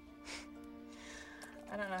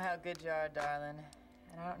 I don't know how good you are, darling,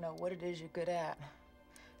 and I don't know what it is you're good at.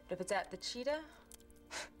 But if it's at the Cheetah,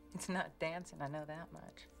 it's not dancing, I know that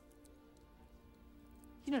much.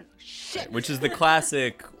 You don't know shit. Which is the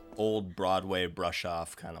classic old Broadway brush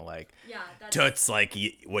off kind of like, Toots, like,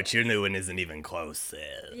 what you're doing isn't even close.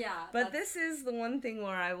 Yeah. But this is the one thing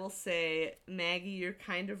where I will say, Maggie, you're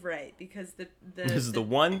kind of right, because this is the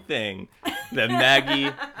one thing that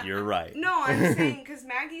Maggie, you're right. No, I'm saying, because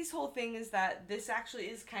Maggie's whole thing is that this actually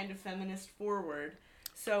is kind of feminist forward.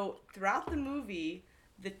 So throughout the movie,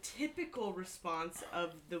 the typical response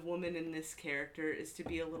of the woman in this character is to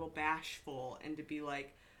be a little bashful and to be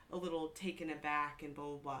like a little taken aback and blah,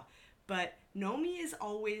 blah, blah. But Nomi is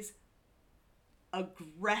always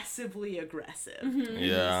aggressively aggressive in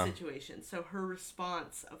this situation. So her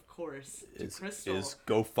response, of course, to Crystal is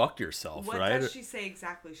go fuck yourself, what right? What does she say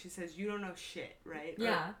exactly? She says, you don't know shit, right?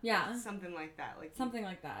 Yeah, or something like that. Something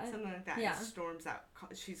like that. Yeah. And storms out.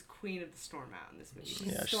 She's queen of the storm out in this movie.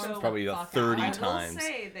 She's probably about 30 times. I will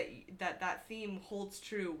say that theme holds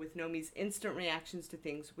true with Nomi's instant reactions to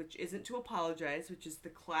things, which isn't to apologize, which is the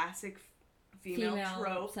classic female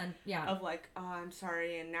trope of like, oh, I'm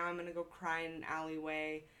sorry, and now I'm gonna go cry in an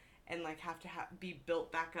alleyway and like have to be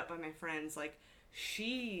built back up by my friends. Like,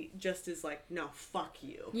 she just is like, no, fuck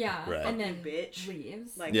you. Yeah, right. And then bitch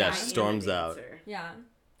leaves. Like, she storms out. Yeah,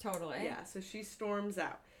 totally. Yeah, so she storms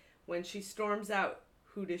out. When she storms out,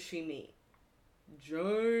 who does she meet?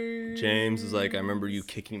 James is like, I remember you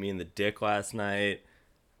kicking me in the dick last night.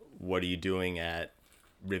 What are you doing at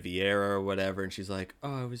Riviera or whatever? And she's like,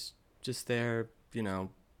 oh, I was just there,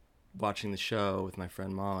 watching the show with my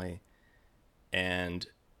friend Molly. And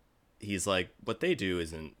he's like, what they do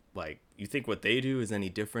isn't, like, you think what they do is any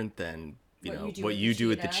different than, what you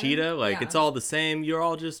do at the Cheetah? Like, it's all the same. You're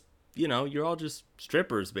all just, you're all just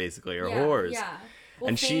strippers, basically, or whores. Yeah. Well,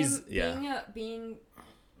 and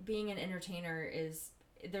being an entertainer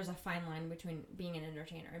there's a fine line between being an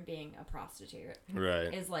entertainer and being a prostitute.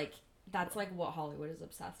 Right. That's like what Hollywood is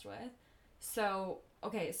obsessed with. So,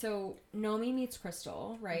 okay, so Nomi meets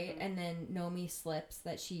Crystal, right? Mm-hmm. And then Nomi slips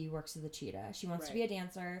that she works at the Cheetah. She wants to be a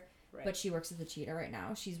dancer, but she works at the Cheetah right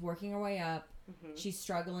now. She's working her way up. Mm-hmm. She's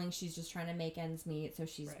struggling. She's just trying to make ends meet. So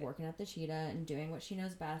she's working at the Cheetah and doing what she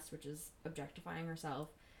knows best, which is objectifying herself.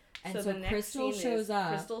 And so Crystal shows up.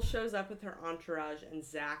 Crystal shows up with her entourage and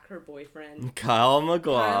Zach, her boyfriend. Kyle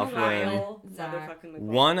MacLachlan. Zach.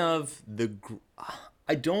 One of the...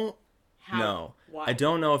 I don't know. Why? I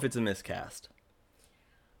don't know if it's a miscast.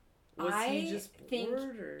 he just bored, think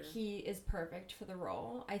or? he is perfect for the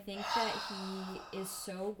role. I think that he is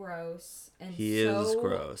so gross and he is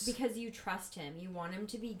gross because you trust him. You want him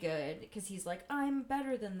to be good because he's like, I'm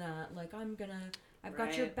better than that. Like I've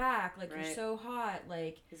got your back. Like you're so hot.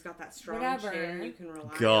 Like he's got that strong chin you can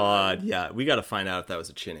rely on. Yeah, we got to find out if that was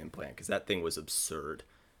a chin implant because that thing was absurd.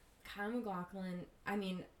 Kyle MacLachlan. I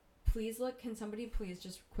mean, please look. Can somebody please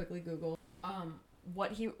just quickly Google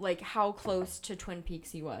what he like how close to Twin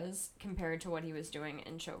Peaks he was compared to what he was doing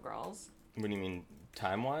in Showgirls. What do you mean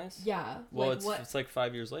time wise? Yeah. Well, like, it's like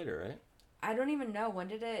 5 years later, right? I don't even know when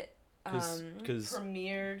did it because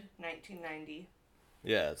premiered 1990.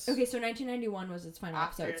 Yes. Okay, so 1991 was its final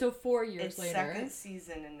episode. So 4 years later. Second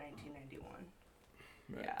season in 1991.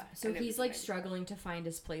 Right. Yeah. So he's like struggling to find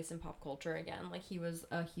his place in pop culture again. Like he was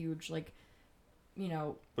a huge like, you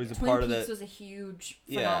know, he's a Twin part Peaks of the, was a huge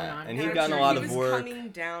phenomenon. And he'd gotten a lot of work. He was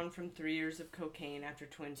coming down from 3 years of cocaine after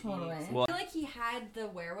Twin Peaks. Totally. Well, I feel like he had the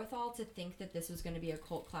wherewithal to think that this was going to be a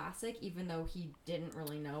cult classic, even though he didn't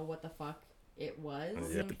really know what the fuck it was.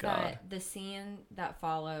 I think that the scene that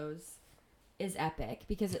follows is epic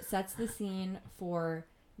because it sets the scene for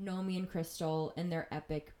Nomi and Crystal in their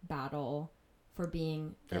epic battle for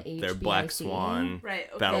being their Black Swan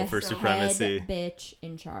battle for supremacy. Head bitch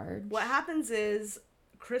in charge. What happens is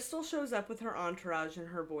Crystal shows up with her entourage and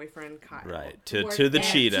her boyfriend Kyle. Right to the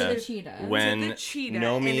cheetah. When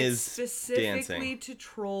Nomi is specifically dancing. to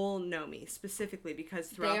troll Nomi specifically because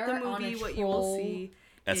throughout the movie what you will see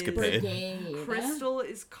escapade. Crystal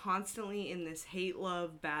is constantly in this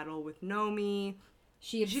hate-love battle with Nomi.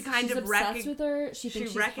 She's obsessed with her. She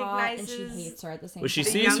thinks she's hot and she hates her at the same time. Well, she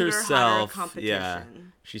sees herself. Yeah,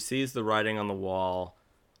 she sees the writing on the wall.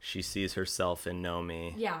 She sees herself in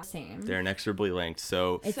Nomi. Yeah, same. They're inexorably linked.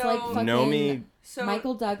 So it's like fucking Nomi,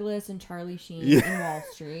 Michael Douglas and Charlie Sheen in Wall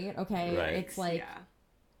Street. Okay, right. It's like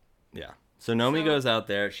So Nomi goes out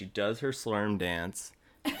there. She does her slurm dance.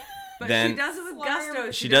 But then she does it with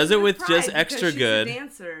gusto. She does it with just extra good. She's a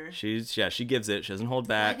dancer. She gives it. She doesn't hold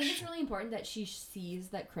back. I think it's really important that she sees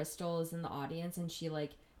that Crystal is in the audience and she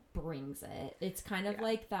like brings it. It's kind of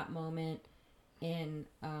like that moment in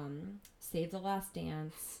Save the Last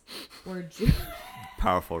Dance where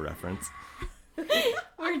powerful reference. Keep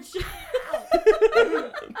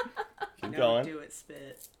going. Do it,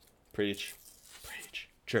 spit. Preach.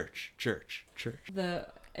 Church.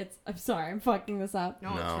 I'm sorry, I'm fucking this up.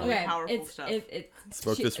 No. It's really powerful stuff.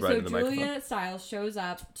 Spoke this right in the microphone. So Julia Stiles shows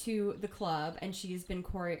up to the club and she's been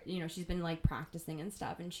she's been like practicing and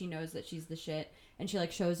stuff and she knows that she's the shit and she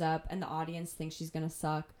like shows up and the audience thinks she's gonna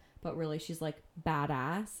suck but really she's like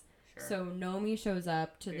badass. Sure. So Nomi shows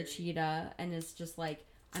up to the cheetah and is just like,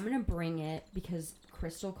 I'm gonna bring it because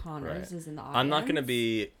Crystal Connors is in the audience. I'm not gonna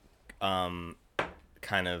be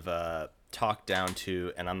kind of talked down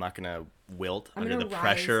to, and I'm not gonna wilt under the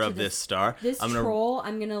pressure of this star. I'm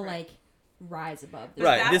gonna like rise above this.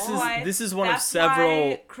 Right. This is one of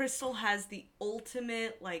several. Why Crystal has the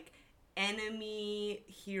ultimate like enemy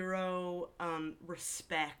hero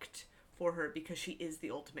respect for her because she is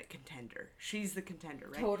the ultimate contender. She's the contender,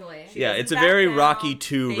 right? Totally. It's a very Rocky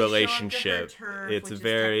 2 relationship. It's a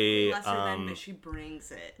very but she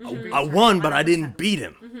brings it. I won, but I didn't beat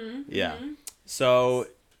him. Yeah. So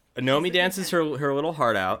Nomi dances her little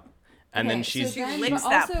heart out, and then she licks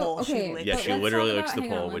that pole. Okay, she literally licks the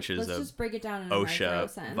pole, which is let's just break it down in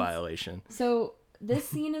OSHA violation. So this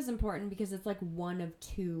scene is important because it's like one of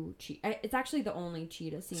two it's actually the only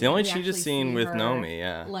cheetah scene. It's the only cheetah scene with Nomi,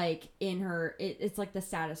 yeah. Like in her, it's like the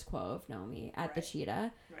status quo of Nomi at the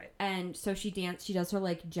cheetah. Right. And so she does her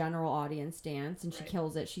like general audience dance, and she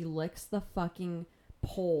kills it. She licks the fucking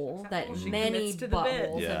pole that many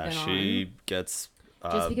buttholes have been on. She gets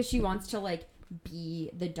just because she wants to like be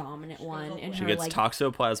the dominant one, and she gets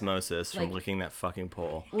toxoplasmosis from licking that fucking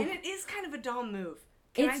pole. And it is kind of a dom move.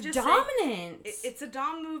 It's dominant. It's a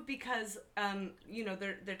dom move because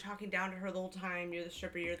they're talking down to her the whole time. You're the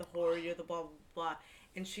stripper. You're the whore. You're the blah blah blah.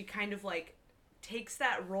 And she kind of like takes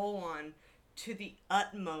that role on to the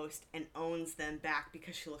utmost and owns them back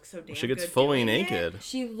because she looks so damn good. She gets fully naked.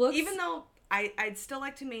 She looks. Even though I'd still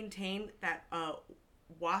like to maintain that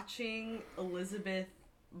watching Elizabeth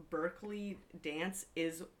Berkley dance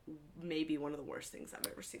is maybe one of the worst things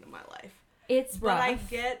I've ever seen in my life. It's rough. But I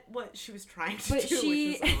get what she was trying to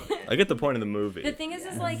do. I get the point of the movie. The thing is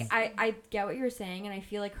like, I get what you're saying, and I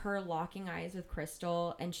feel like her locking eyes with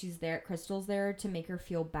Crystal, and Crystal's there to make her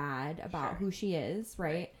feel bad about who she is,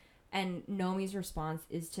 right? And Nomi's response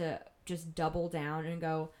is to just double down and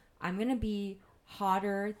go, I'm going to be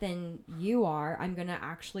hotter than you are. I'm going to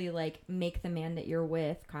actually like make the man that you're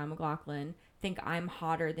with, Kyle MacLachlan, think I'm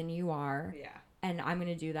hotter than you are. Yeah. And I'm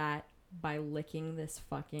going to do that by licking this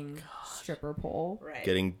fucking stripper pole.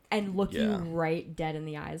 Right. And look you right dead in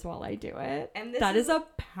the eyes while I do it. And that is a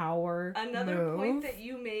power another move. point that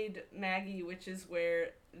you made, Maggie, which is where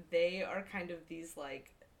they are kind of these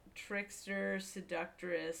like trickster,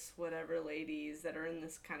 seductress, whatever ladies that are in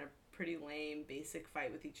this kind of pretty lame basic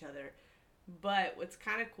fight with each other. But what's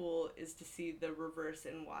kind of cool is to see the reverse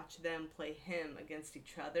and watch them play him against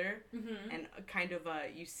each other. And kind of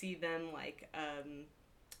you see them like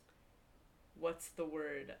what's the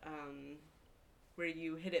word where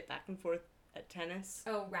you hit it back and forth at tennis.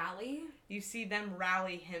 Oh, rally? You see them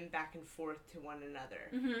rally him back and forth to one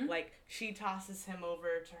another. Like, she tosses him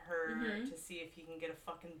over to her to see if he can get a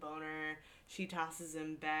fucking boner. She tosses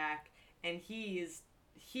him back, and he's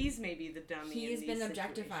maybe the dummy. He's in been these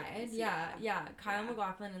objectified. situations. Yeah. Kyle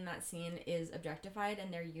MacLachlan in that scene is objectified,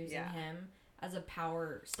 and they're using him as a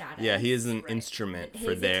power status. Yeah, he is an instrument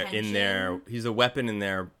for he's a weapon in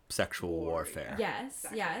their sexual warfare. Yes,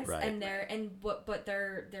 yes. Right. And but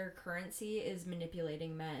their currency is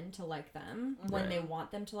manipulating men to like them when they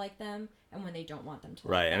want them to like them and when they don't want them to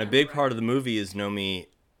like them. Right. And a big part of the movie is Nomi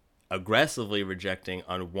aggressively rejecting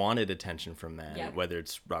unwanted attention from men, whether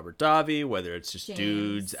it's Robert Davi, whether it's just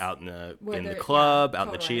dudes out in the club, out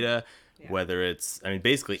in the cheetah. Whether it's,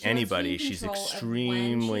 basically anybody, she's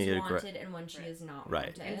extremely aggressive and when she is not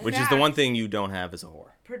wanted. Which is the one thing you don't have as a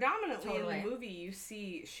whore. Predominantly in the movie, you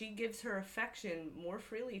see she gives her affection more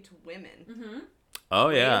freely to women. Oh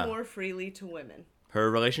yeah, way more freely to women.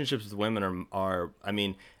 Her relationships with women are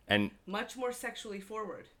and much more sexually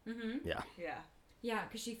forward. Yeah,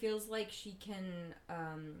 because she feels like she can.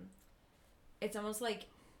 It's almost like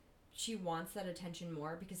she wants that attention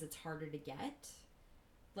more because it's harder to get.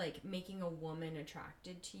 Like, making a woman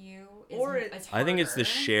attracted to you is I think it's the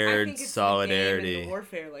shared solidarity. The game and the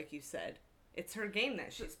warfare, like you said. It's her game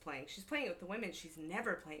that she's playing. She's playing with the women. She's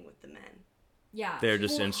never playing with the men. Yeah. They're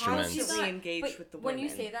just instruments. Constantly engaged with the women. When you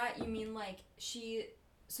say that, you mean, like,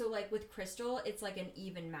 so, like, with Crystal, it's like an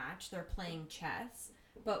even match. They're playing chess.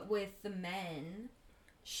 But with the men,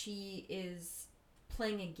 she is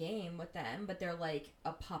playing a game with them, but they're like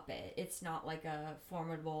a puppet. It's not like a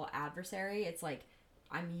formidable adversary. It's like,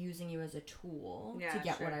 I'm using you as a tool to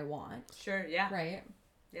get what I want. Sure, yeah. Right?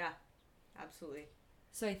 Yeah, absolutely.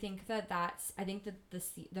 So I think that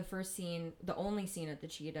the first scene, the only scene at the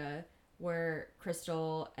cheetah where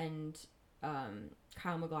Crystal and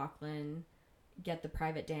Kyle MacLachlan get the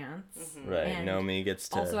private dance. Right, and Nomi gets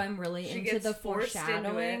to... Also, I'm really into the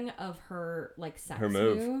foreshadowing of her, like, sex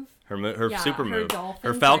move. Her super move.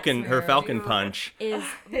 Her falcon punch. Is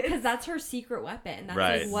because that's her secret weapon. That's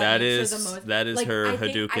right, like what that is like, her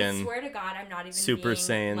Hadouken. I swear to God, I'm not even Super being,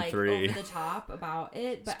 Saiyan 3. over the top about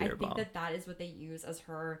it, but Spirit I think bomb. that is what they use as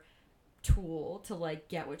her tool to, like,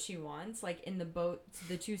 get what she wants. Like, in the boat,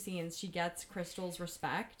 the two scenes, she gets Crystal's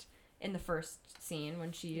respect in the first scene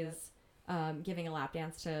when she is giving a lap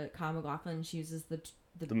dance to Kyle MacLachlan. She uses the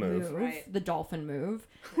move, right. the dolphin move,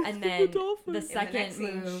 and then the second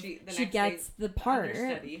move, she gets the part.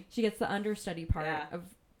 She gets the understudy part of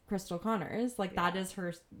Crystal Connors. Like, that is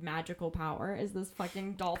her magical power. Is this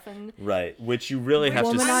fucking dolphin? Right, which you really have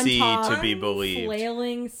to see to be believed.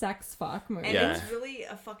 Flailing sex fuck move. And it's really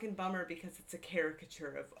a fucking bummer because it's a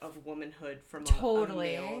caricature of womanhood from a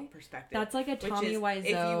male perspective. That's like a Tommy Wiseau.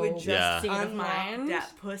 If you would just unlock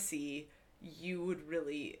that pussy, you would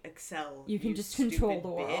really excel. You can just control the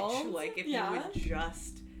world. Bitch. Like, if you would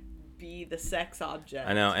just be the sex object.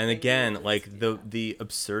 I know, and again, like the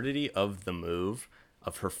absurdity of the move.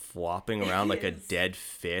 Of her flopping around like a dead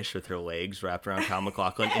fish with her legs wrapped around Kyle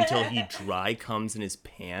MacLachlan until he dry comes in his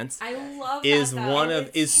pants. I love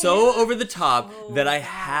is so over the top that I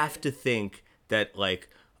have to think that, like,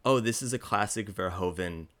 oh, this is a classic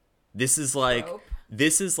Verhoeven. This is like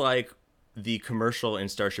the commercial in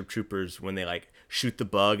Starship Troopers when they, like, shoot the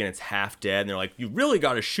bug and it's half dead and they're like, you really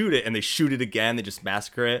got to shoot it, and they shoot it again. They just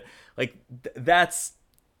massacre it. Like, that's.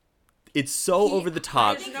 It's so over the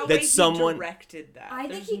top that someone directed that. I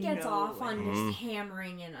think he gets off on just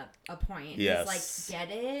hammering in a point. Yes. He's like,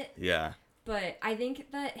 get it? Yeah. But I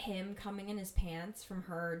think that him coming in his pants from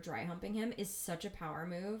her dry humping him is such a power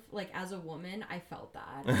move. Like, as a woman, I felt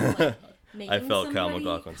that. Like, making I felt Kyle somebody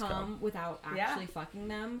MacLachlan's come without actually fucking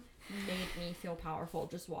them made me feel powerful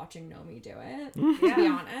just watching Nomi do it, to be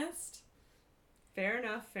honest. Fair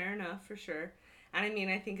enough, for sure. And I mean,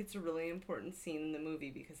 I think it's a really important scene in the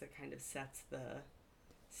movie because it kind of sets the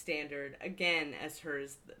standard again as her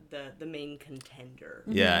as the main contender.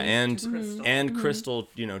 Yeah, and Crystal,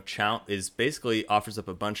 you know, is basically offers up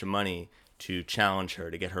a bunch of money to challenge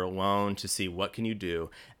her, to get her alone, to see what can you do.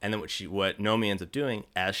 And then what Nomi ends up doing,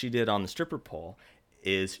 as she did on the stripper pole,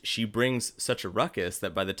 is she brings such a ruckus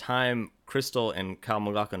that by the time Crystal and Kyle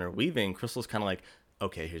MacLachlan are leaving, Crystal's kind of like,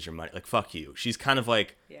 okay, here's your money. Like, fuck you. She's kind of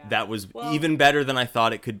like, that was even better than I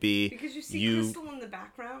thought it could be. Because you see Crystal in the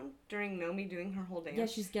background during Nomi doing her whole dance. Yeah,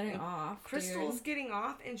 she's getting off. Crystal's getting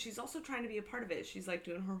off, and she's also trying to be a part of it. She's like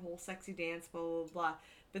doing her whole sexy dance, blah, blah, blah.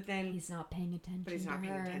 But then... He's not paying attention. But he's not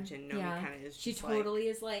paying attention. Nomi kind of is She just totally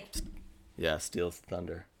is like... Yeah, steals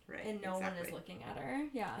thunder. Right, and no one is looking at her.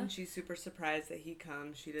 Yeah. And she's super surprised that he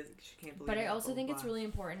comes. She can't believe it. But I also think it's really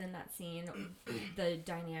important in that scene, the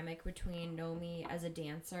dynamic between Nomi as a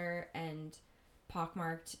dancer and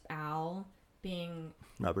pockmarked Al being...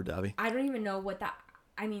 Rubber Dobby. I don't even know what that...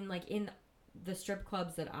 I mean, like, in the strip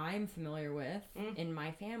clubs that I'm familiar with in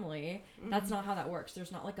my family, that's not how that works.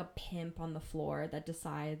 There's not, like, a pimp on the floor that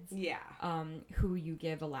decides who you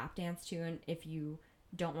give a lap dance to, and if you...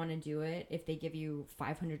 don't want to do it, if they give you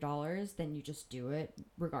 $500, then you just do it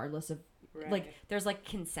regardless of like there's like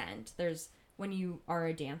consent. There's when you are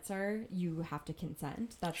a dancer, you have to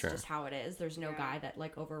consent. That's just how it is. There's no guy that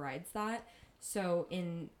like overrides that. So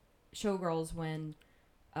in Showgirls, when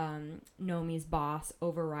Nomi's boss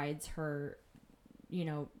overrides her, you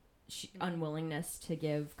know, unwillingness to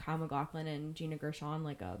give Kyle MacLachlan and Gina Gershon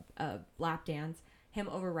like a lap dance, him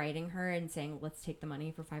overriding her and saying, let's take the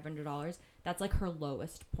money for $500, that's like her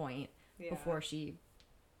lowest point before she,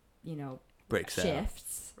 you know,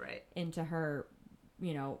 shifts into her,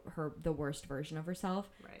 you know, the worst version of herself.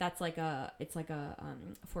 That's like it's like a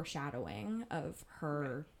foreshadowing of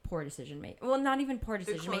her poor decision making. Well, not even poor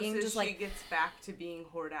decision making, just like she gets back to being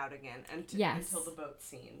whored out again until the boat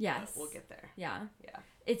scene. Yes, we'll get there. Yeah.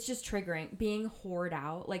 It's just triggering, being whored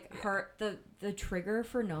out. Like the trigger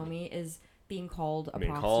for Nomi is being called a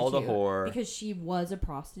prostitute. Called a whore. Because she was a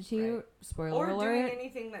prostitute. Spoiler alert. Or doing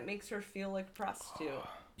anything that makes her feel like a prostitute.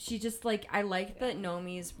 She just, like, I like that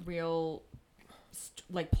Nomi's real,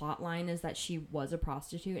 like, plot line is that she was a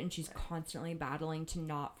prostitute and she's constantly battling to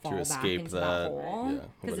not fall back into that hole.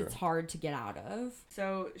 Because it's hard to get out of.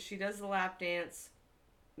 So she does the lap dance,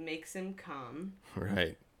 makes him come.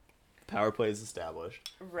 Right. Power play is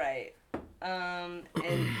established. Right. And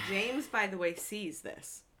James, by the way, sees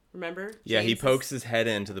this. Remember? Yeah, he pokes his head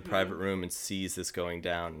into the private room and sees this going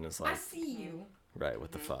down and is like, I see you. Right,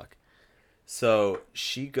 what the fuck? So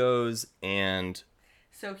she goes and...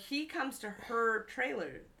 So he comes to her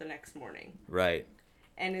trailer the next morning. Right.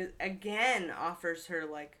 And again offers her,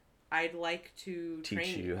 like, I'd like to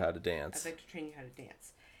teach you how to dance. I'd like to train you how to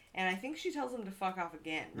dance. And I think she tells him to fuck off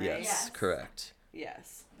again, right? Yes, correct.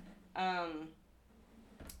 Yes. Why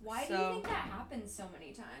do you think that happens so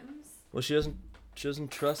many times? Well, she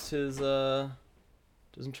doesn't trust his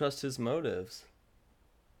motives.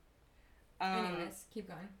 Anyways, keep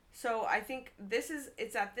going. So I think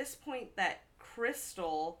it's at this point that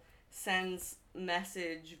Crystal sends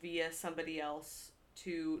message via somebody else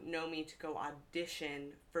to Nomi to go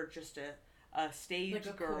audition for just a stage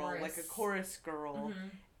like girl, like a chorus girl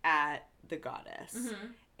at the Goddess.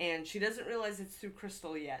 And she doesn't realize it's through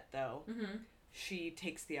Crystal yet, though. She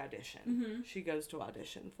takes the audition. She goes to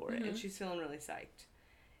audition for it, and she's feeling really psyched.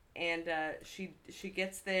 And she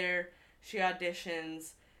gets there, she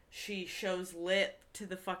auditions, she shows lip to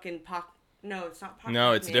the fucking No, it's not Pock.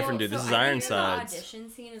 No, it's a different dude. This is Ironsides. The audition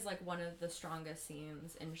scene is like one of the strongest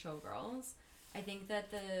scenes in Showgirls. I think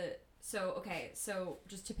that so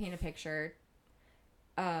just to paint a picture,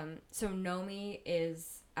 so Nomi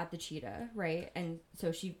is at the Cheetah, right? And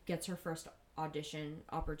so she gets her first audition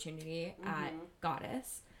opportunity at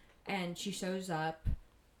Goddess, and she shows up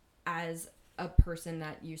as a person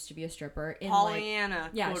that used to be a stripper in Pollyanna.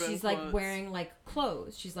 She's like wearing like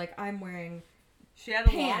clothes. She's like, I'm wearing. She had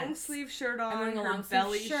a long sleeve shirt on. I'm wearing a long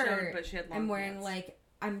belly sleeve shirt, but she had long I'm wearing pants. like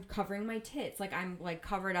I'm covering my tits. Like I'm like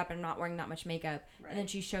covered up and not wearing that much makeup. Right. And then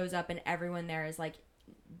she shows up and everyone there is like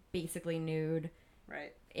basically nude.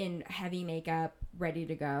 Right. In heavy makeup, ready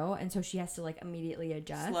to go, and so she has to like immediately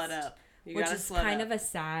adjust. Slut up. Which is kind of a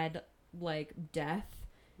sad like death.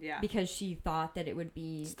 Yeah. Because she thought that it would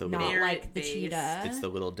be not like the cheetah. It's the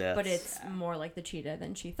little death. But it's more like the cheetah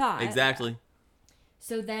than she thought. Exactly.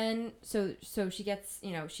 So then so she gets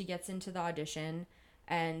into the audition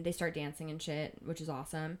and they start dancing and shit, which is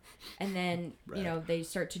awesome. And then, they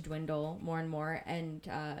start to dwindle more and more and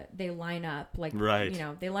they line up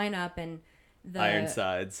they line up and the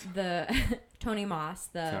Ironsides. The Tony Moss,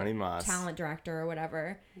 talent director or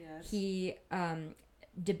whatever. Yes. He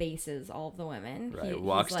debases all of the women. Right. He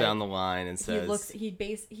walks down the line and says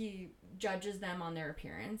he judges them on their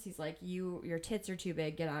appearance. He's like, your tits are too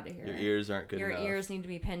big, get out of here. Your ears aren't good enough. Your ears need to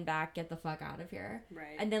be pinned back, get the fuck out of here.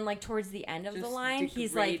 Right. And then, like, towards the end of Just the line,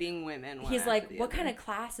 he's like, women what kind of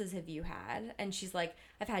classes have you had? And she's like,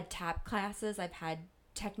 I've had tap classes, I've had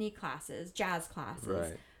technique classes, jazz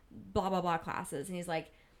classes, blah, blah, blah classes. And he's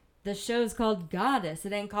like, the show's called Goddess,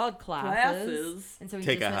 it ain't called classes. And so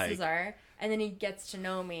he dismisses her. And then he gets to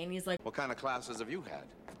know me, and he's like, what kind of classes have you had?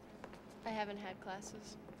 I haven't had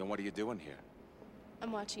classes. Then what are you doing here?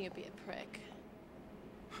 I'm watching you be a prick.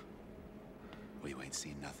 Well, you ain't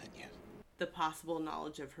seen nothing yet. The possible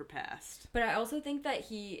knowledge of her past. But I also think that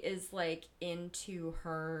he is, like, into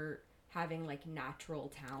her having, like,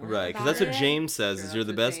 natural talent. Right, because that's what James says, is you're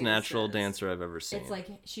the best natural dancer I've ever seen. It's like,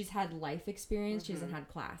 she's had life experience, she hasn't had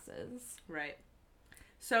classes. Right.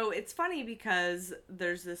 So it's funny because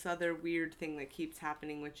there's this other weird thing that keeps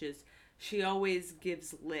happening, which is she always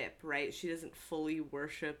gives lip, right? She doesn't fully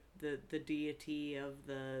worship the deity of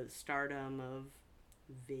the stardom of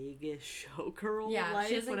Vegas showgirl life,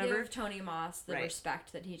 she doesn't whatever. give Tony Moss the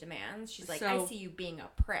respect that he demands. She's like, So, I see you being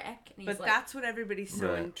a prick. And he's but like, that's what everybody's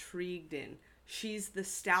so intrigued in. She's the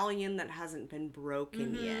stallion that hasn't been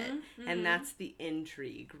broken yet. And that's the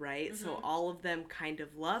intrigue, right? So all of them kind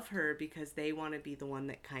of love her because they want to be the one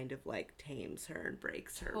that kind of like tames her and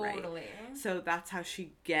breaks her, right? So that's how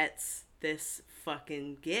she gets this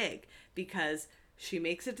fucking gig, because she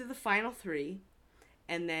makes it to the final 3.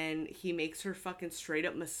 And then he makes her fucking straight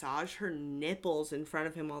up massage her nipples in front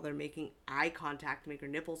of him while they're making eye contact to make her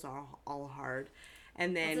nipples all hard.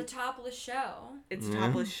 And then it's a topless show. It's a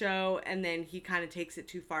topless show, and then he kind of takes it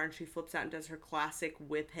too far, and she flips out and does her classic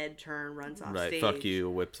whip head turn, runs off stage. Fuck you,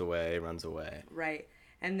 whips away, runs away. Right.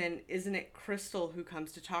 And then isn't it Crystal who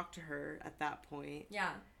comes to talk to her at that point?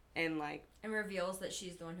 Yeah. And like... And reveals that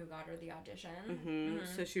she's the one who got her the audition.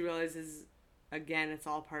 So she realizes, again, it's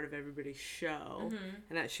all part of everybody's show,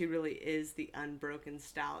 and that she really is the unbroken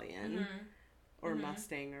stallion, or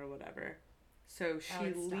Mustang, or whatever. So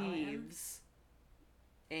she leaves...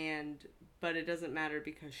 But it doesn't matter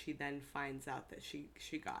because she then finds out that she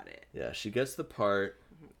got it. Yeah, she gets the part.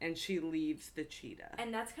 And she leaves the cheetah.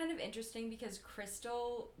 And that's kind of interesting because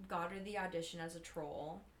Crystal got her the audition as a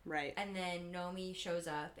troll. Right. And then Nomi shows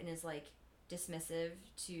up and is like dismissive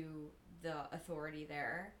to the authority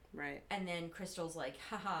there. Right. And then Crystal's like,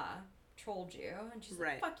 haha, trolled you. And she's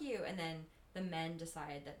like, fuck you. And then the men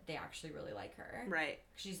decide that they actually really like her. Right.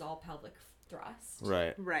 She's all pelvic thrust.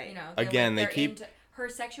 Right. Right. You know, again, like, they keep... into her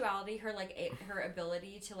sexuality, her like her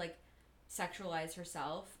ability to like sexualize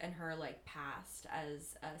herself, and her like past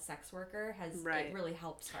as a sex worker it really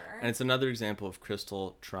helps her. And it's another example of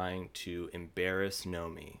Crystal trying to embarrass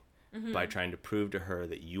Nomi by trying to prove to her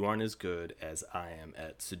that you aren't as good as I am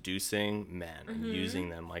at seducing men and using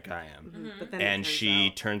them like I am. But then and she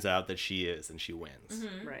turns out that she is, and she wins.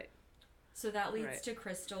 Right. So that leads to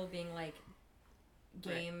Crystal being like,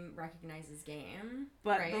 game recognizes game.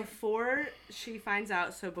 But before she finds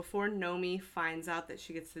out, so before Nomi finds out that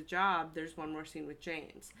she gets the job, there's one more scene with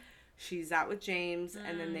James. She's out with James,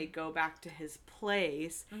 and then they go back to his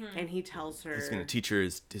place, and he tells her... He's going to teach her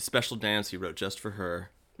his special dance he wrote just for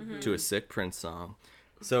her to a sick Prince song.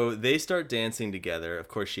 So they start dancing together. Of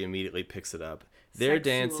course, she immediately picks it up. They're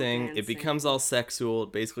dancing. It becomes all sexual.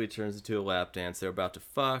 It basically turns into a lap dance. They're about to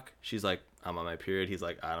fuck. She's like, I'm on my period. He's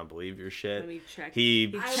like, I don't believe your shit. Let me check.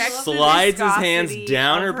 He slides his hands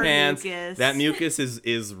down her pants. Mucus. That mucus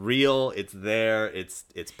is real. It's there. It's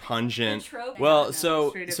pungent. Well,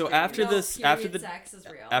 so after after the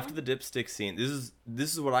dipstick scene,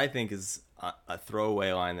 this is what I think is a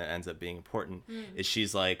throwaway line that ends up being important. Is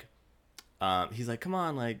she's like, he's like, come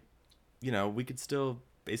on, like, you know, we could still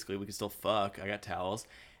fuck. I got towels,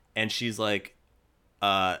 and she's like,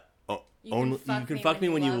 you can fuck me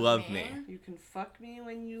when you love me. You can fuck me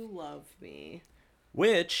when you love me.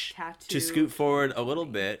 Which, to scoot forward a little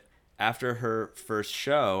bit, after her first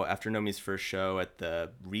show, after Nomi's first show at the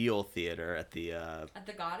Real Theater, at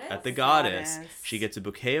the Goddess, she gets a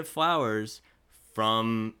bouquet of flowers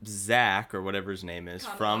from Zach, or whatever his name is,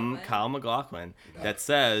 from Kyle MacLachlan, that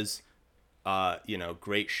says,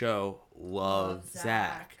 great show, love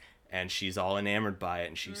Zach. And she's all enamored by it,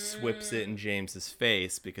 and she whips it in James's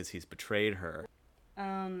face because he's betrayed her.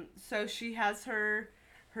 So she has her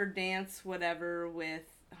dance, whatever, with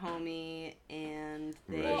Homie, and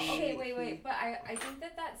they... Well, okay, wait. But I think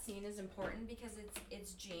that scene is important because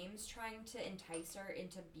it's James trying to entice her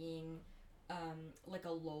into being like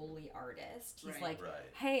a lowly artist. He's like,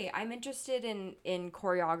 hey, I'm interested in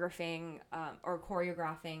choreographing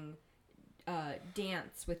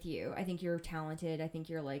dance with you. I think you're talented. I think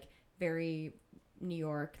you're like very New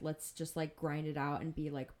York. Let's just like grind it out and be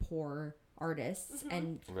like poor artists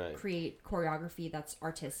and create choreography that's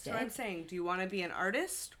artistic. So I'm saying, do you want to be an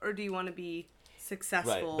artist or do you want to be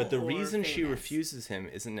successful? Right, but the or reason she famous? refuses him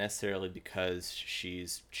isn't necessarily because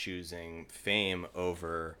she's choosing fame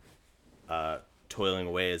over toiling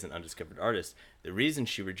away as an undiscovered artist. The reason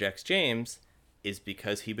she rejects James is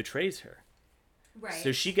because he betrays her. Right.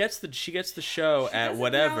 So she gets the show She at doesn't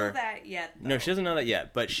whatever. know that yet, though. No, she doesn't know that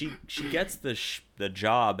yet. But she gets the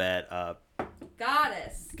job at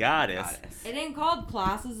Goddess. It ain't called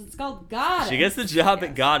Classes. It's called Goddess. She gets the job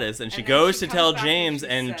at Goddess, and she then goes she to comes tell back James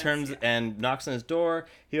and she says, and knocks on his door.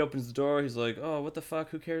 He opens the door. He's like, "Oh, what the fuck?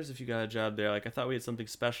 Who cares if you got a job there? Like, I thought we had something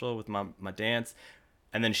special with my dance."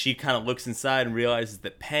 And then she kind of looks inside and realizes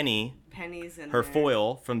that Penny's in her there.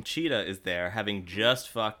 foil from Cheetah is there, having just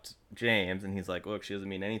fucked James. And he's like, "Look, she doesn't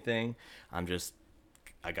mean anything.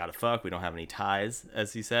 I gotta fuck. We don't have any ties,"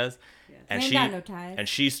 as he says. Yes. And ain't got no ties. And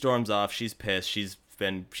she storms off. She's pissed. She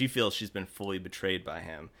feels she's been fully betrayed by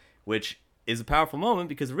him, which is a powerful moment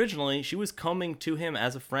because originally she was coming to him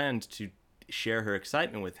as a friend to share her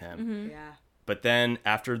excitement with him. Mm-hmm. Yeah. But then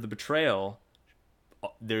after the betrayal,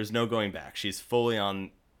 there's no going back. She's fully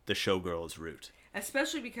on the Showgirls route.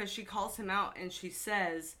 Especially because she calls him out and she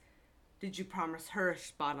says, "Did you promise her a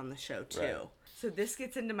spot on the show too?" Right. So this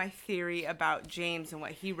gets into my theory about James and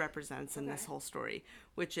what he represents in this whole story,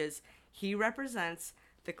 which is he represents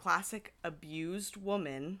the classic abused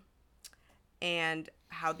woman and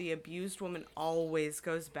how the abused woman always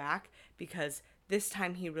goes back because this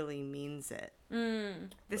time he really means it.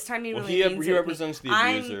 This time he really means it. He represents the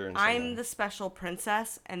abuser. I'm the special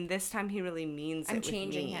princess, and this time he really means it I'm with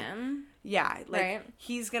changing me. him. Yeah, like Right.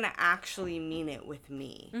 he's gonna actually mean it with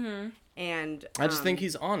me. Mm-hmm. And I just think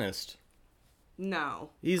he's honest. no,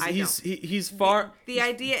 He's far. The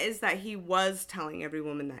idea is that he was telling every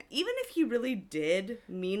woman that, even if he really did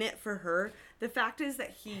mean it for her, the fact is that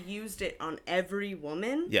he used it on every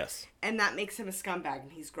woman. Yes. And that makes him a scumbag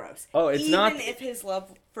and he's gross. Oh, it's even not. Even if his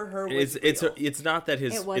love for her was It's not that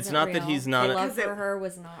his. It wasn't It's not real. that he's not. The love for her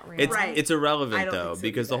was not real. It's irrelevant I don't though think so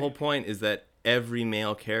because the either. whole point is that every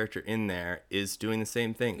male character in there is doing the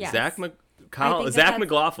same thing. Yes. Zach I think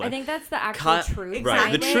McLaughlin. I think that's the actual truth.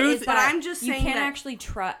 Right. The behind it, truth. is But that I'm just you saying can't that- actually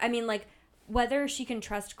trust. I mean, like, whether she can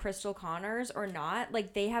trust Crystal Connors or not,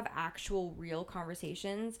 like, they have actual real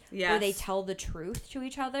conversations where they Yes. tell the truth to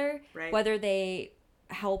each other, Right. whether they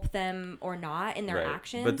help them or not in their Right.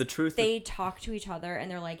 actions. But the truth they talk to each other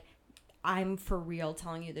and they're like, "I'm for real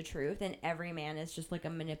telling you the truth," and every man is just like a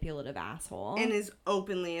manipulative asshole. and is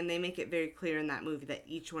openly, and they make it very clear in that movie that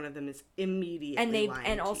each one of them is immediately lying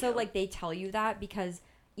and to also you. like they tell you that because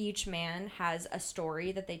each man has a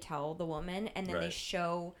story that they tell the woman, and then they Right.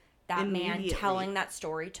 show that man Immediately. telling that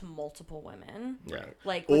story to multiple women. Yeah.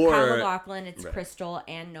 Like with Or- Kyle MacLachlan, it's right. Crystal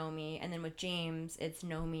and Nomi, and then with James, it's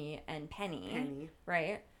Nomi and Penny.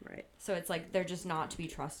 Right? Right. So it's like they're just not to be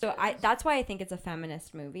trusted. So that's why I think it's a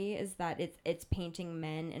feminist movie, is that it's painting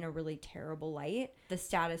men in a really terrible light. The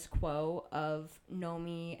status quo of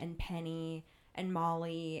Nomi and Penny and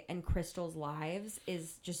Molly and Crystal's lives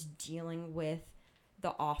is just dealing with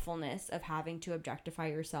the awfulness of having to objectify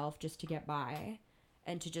yourself just to get by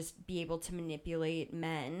and to just be able to manipulate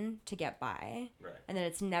men to get by. Right. And that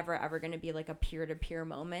it's never ever going to be like a peer-to-peer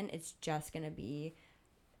moment. It's just going to be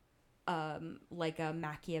like a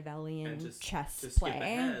Machiavellian chess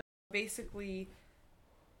play. Basically,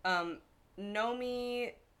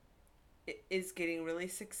 Nomi is getting really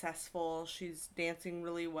successful. She's dancing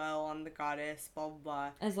really well on the Goddess, blah, blah, blah.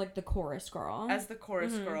 As like the chorus girl. As the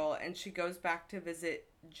chorus Mhm. girl. And she goes back to visit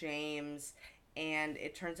James. And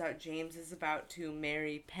it turns out James is about to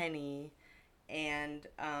marry Penny. And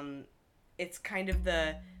it's kind of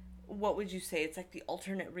the... What would you say? It's like the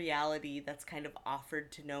alternate reality that's kind of offered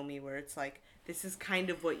to Nomi, where it's like, this is kind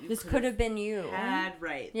of what you This could have been you. had,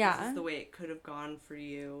 right? Yeah. This is the way it could have gone for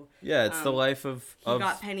you. Yeah, it's the life of. He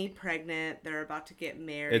got Penny pregnant. They're about to get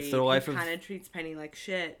married. It's the life he of. kind of treats Penny like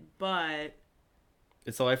shit, but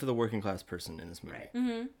It's the life of the working class person in this movie. Right.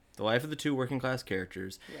 Mm-hmm. The life of the two working class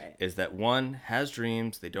characters Right. is that one has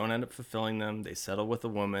dreams, they don't end up fulfilling them, they settle with a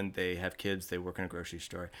woman, they have kids, they work in a grocery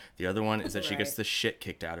store. The other one is that she gets Right. the shit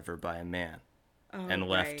kicked out of her by a man Oh, and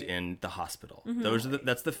left right. in the hospital. Mm-hmm.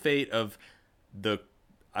 That's the fate of the,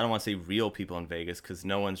 I don't want to say real people in Vegas because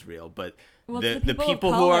no one's real, but Well, the it's the people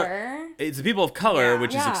of who are, color. it's the people of color, Yeah.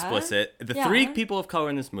 which is Yeah. explicit. The Yeah. 3 people of color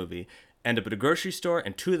in this movie end up at a grocery store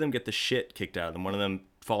and 2 of them get the shit kicked out of them. One of them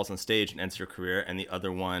falls on stage and ends her career, and the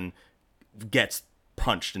other one gets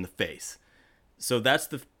punched in the face. So that's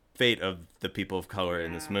the fate of the people of color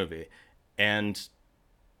in this movie. And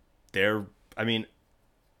they're, I mean,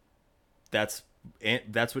 that's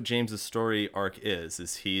that's what James's story arc is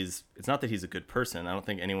it's not that he's a good person. I don't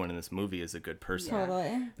think anyone in this movie is a good person.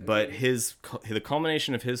 Totally. But the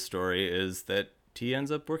culmination of his story is that he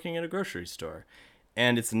ends up working at a grocery store.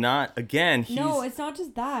 And it's not, again, No, it's not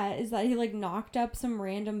just that. Is that he, like, knocked up some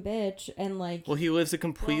random bitch and, like... Well, he lives a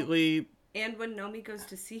completely... And when Nomi goes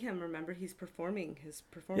to see him, remember, he's performing his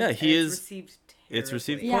performance. Yeah, It's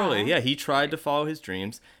received poorly. Yeah, he tried to follow his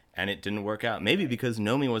dreams, and it didn't work out. Maybe because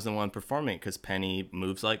Nomi wasn't the one performing, because Penny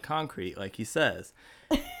moves like concrete, like he says.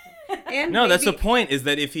 And no, that's the point. Is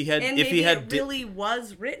that if he had really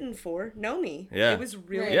was written for Nomi. Yeah, it was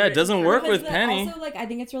really it doesn't work with Penny. Also, like, I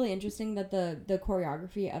think it's really interesting that the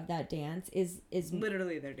choreography of that dance is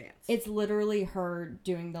literally their dance. It's literally her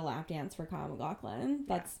doing the lap dance for Kyle MacLachlan.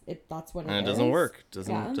 That's it. That's what it is. And it doesn't work.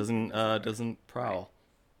 Doesn't prowl.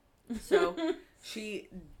 So she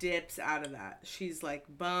dips out of that. She's like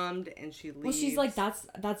bummed and she leaves. Well, she's like,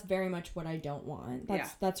 that's very much what I don't want.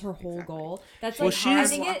 That's her whole goal. That's well, like, I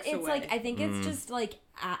think it's like, I think it's just like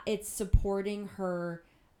it's supporting her.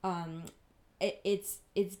 It's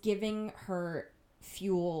giving her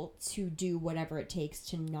fuel to do whatever it takes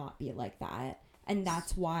to not be like that. And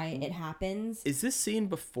that's why it happens. Is this scene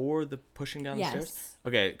before the pushing down the stairs?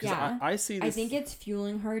 Okay, because I see this... I think it's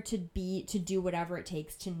fueling her to do whatever it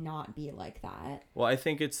takes to not be like that. Well, I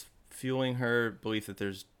think it's fueling her belief that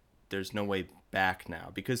there's no way back now.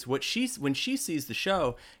 Because when she sees the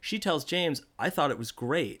show, she tells James, I thought it was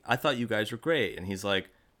great. I thought you guys were great. And he's like,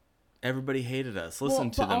 everybody hated us.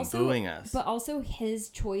 Listen to them booing us. But also his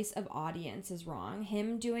choice of audience is wrong.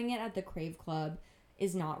 Him doing it at the Crave Club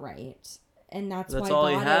is not right. And that's why all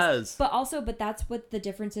he has. But that's what the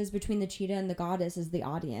difference is between the cheetah and the goddess is the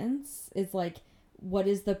audience. It's like, what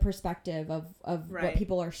is the perspective of what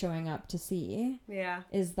people are showing up to see? Yeah.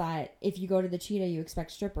 Is that if you go to the cheetah, you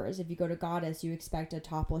expect strippers. If you go to goddess, you expect a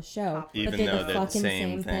topless show. Even but they're though the they're fucking the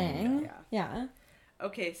same thing. Yeah.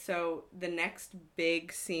 Okay, so the next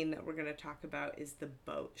big scene that we're going to talk about is the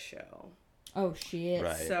boat show. Oh, shit.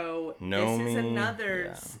 Right. So Nomi, this is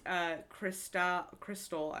another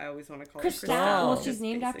Crystal. I always want to call her Crystal. Crystal. Well, she's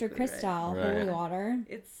named after Crystal, right. holy water.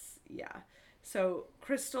 It's, yeah. So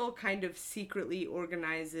Crystal kind of secretly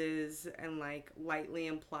organizes and like lightly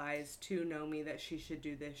implies to Nomi that she should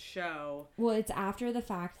do this show. Well, it's after the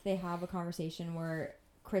fact they have a conversation where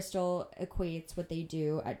Crystal equates what they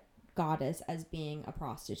do at Goddess as being a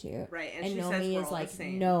prostitute. Right. And Nomi is like,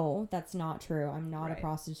 no, that's not true. I'm not a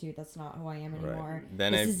prostitute. That's not who I am anymore. Right.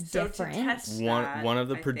 Then this is different. One of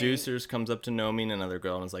the producers comes up to Nomi and another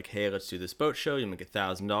girl and is like, hey, let's do this boat show. You make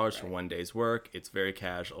 $1,000 for one day's work. It's very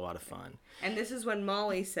casual, a lot of fun. And this is when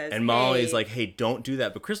Molly says, and Molly's like, hey, don't do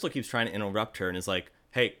that. But Crystal keeps trying to interrupt her and is like,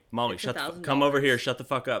 hey, Molly, come over here. Shut the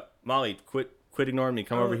fuck up. Molly, quit ignoring me.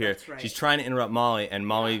 Come over here. Right. She's trying to interrupt Molly, and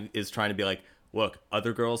Molly is trying to be like, look,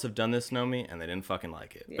 other girls have done this, Nomi, and they didn't fucking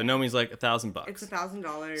like it. Yeah. But Nomi's like $1,000. It's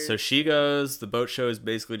 $1,000. So she goes. The boat show is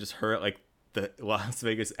basically just her at like the Las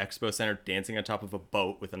Vegas Expo Center dancing on top of a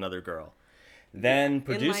boat with another girl. Then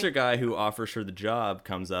producer guy who offers her the job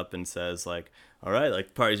comes up and says like, all right, like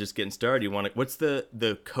the party's just getting started. You want to? What's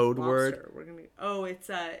the code word? It's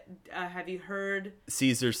have you heard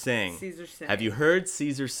Caesar sing? Caesar sing. Have you heard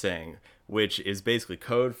Caesar sing? Which is basically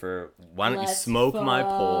code for why don't you smoke my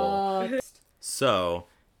pole? So,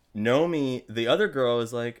 Nomi, the other girl,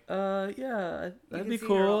 is like, yeah, that'd be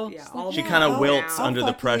cool. She kind of wilts under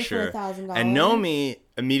the pressure. And Nomi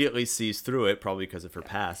immediately sees through it, probably because of her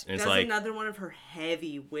past. And it's like, another one of her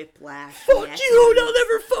heavy whiplash. Fuck you, I'll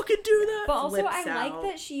never fucking do that. But also, I like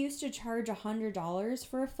that she used to charge $100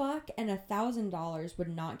 for a fuck, and $1,000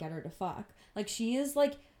 would not get her to fuck. Like, she is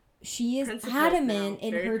adamant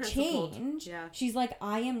in her change. Yeah. She's like,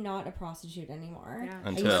 I am not a prostitute anymore. Yeah. I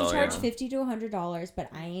used to charge $50 to $100, but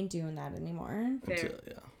I ain't doing that anymore.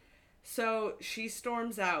 So she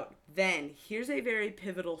storms out. Then, here's a very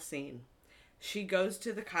pivotal scene. She goes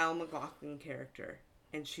to the Kyle MacLachlan character,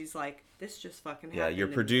 and she's like, this just fucking happened. Yeah, your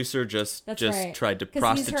producer just tried to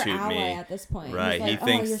prostitute he's her ally me. At this point. Right, he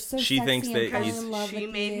thinks she thinks that she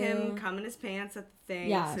made him come in his pants at the thing.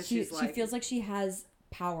 Yeah, so she feels like she has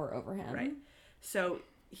power over him. Right. So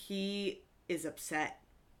he is upset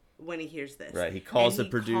when he hears this. Right. He calls the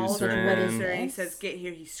producer and he says, get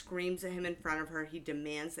here. He screams at him in front of her. He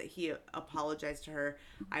demands that he apologize to her.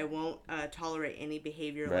 I won't tolerate any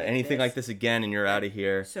behavior like anything like this again, and you're out of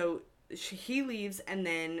here. So he leaves, and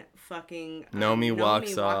then fucking Nomi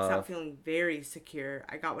walks out feeling very secure.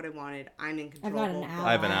 I got what I wanted. I'm in control.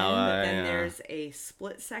 I have an ally. But then there's a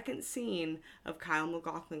split-second scene of Kyle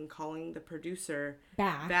MacLachlan calling the producer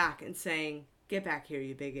back and saying, Get back here,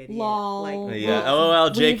 you big idiot. Lol. Like, Yeah, LOL,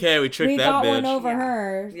 JK, we tricked that bitch. We got one over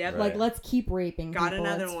her. Yep. Like, let's keep raping people. Got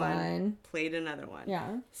another it's one. Fine. Played another one.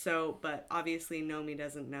 Yeah. So, but obviously Nomi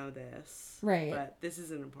doesn't know this. Right. But this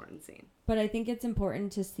is an important scene. But I think it's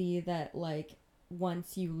important to see that, like,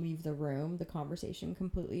 once you leave the room, the conversation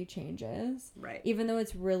completely changes. Right. Even though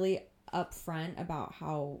it's really upfront about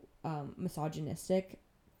how misogynistic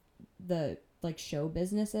the, like, show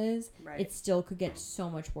business is, right. It still could get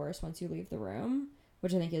so much worse once you leave the room,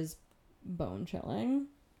 which I think is bone chilling.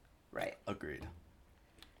 Right. Agreed.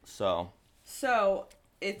 So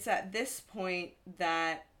it's at this point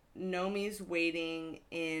that Nomi's waiting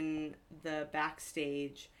in the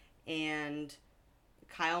backstage, and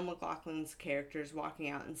Kyle MacLachlan's character is walking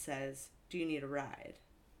out and says, "Do you need a ride?"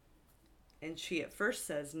 And she at first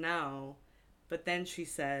says no, but then she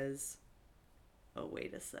says, "Oh,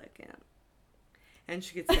 wait a second." And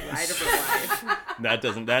she gets the ride of her life.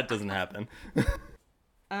 That doesn't happen.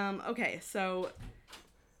 Okay, so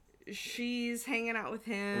she's hanging out with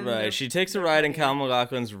him. Right, she takes a ride in Kyle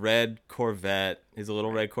MacLachlan's red Corvette, his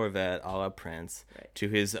little red Corvette, a la Prince, to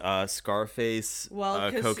his Scarface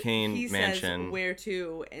cocaine mansion. He says where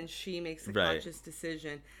to, and she makes the conscious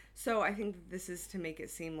decision. So I think this is to make it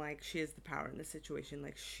seem like she has the power in the situation.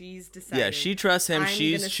 Like, she's deciding. Yeah, she trusts him.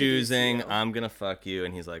 She's choosing, I'm going to fuck you.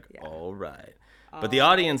 And he's like, all right. But the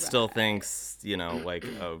audience still thinks, you know, like,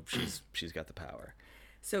 oh, she's got the power.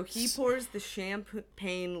 So he pours the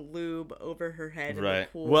champagne lube over her head in the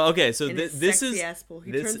pool. Well, okay, so this is pool.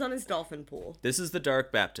 He turns on his dolphin pool. This is the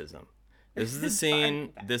dark baptism. This is the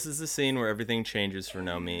scene. This is the scene where everything changes for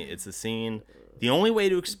Nomi. It's the scene. The only way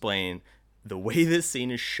to explain the way this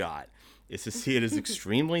scene is shot is to see it as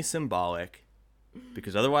extremely symbolic,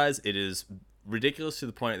 because otherwise it is ridiculous to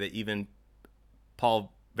the point that even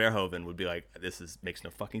Paul Verhoeven would be like, this makes no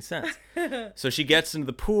fucking sense. So she gets into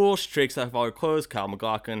the pool, she takes off all her clothes. Kyle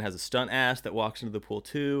MacLachlan has a stunt ass that walks into the pool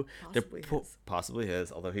too. Possibly his,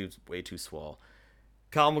 although he was way too swole.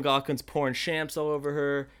 Kyle MacLachlan's pouring champs all over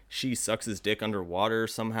her. She sucks his dick underwater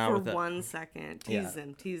somehow. For 1 second. Teases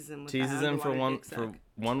him. Teases him for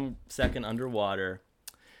 1 second underwater.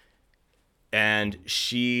 And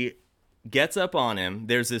she gets up on him.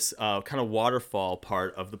 There's this kind of waterfall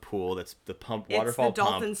part of the pool that's the waterfall pump. It's the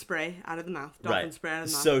dolphin spray out of the mouth. Spray out of the mouth.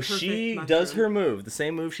 So she does her move, the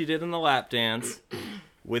same move she did in the lap dance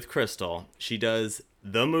with Crystal. She does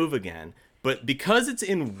the move again. But because it's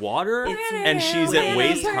in water and she's at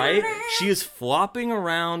waist height, she is flopping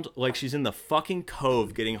around like she's in the fucking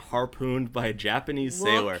cove getting harpooned by a Japanese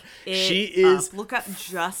sailor. She is look up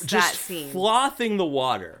just that scene. Frothing the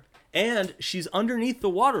water. And she's underneath the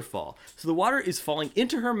waterfall. So the water is falling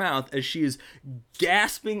into her mouth as she is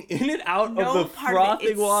gasping in and out of the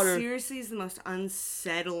frothing water. Seriously is the most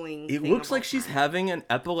unsettling thing. It looks like she's having an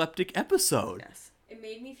epileptic episode. Yes. It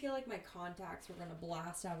made me feel like my contacts were going to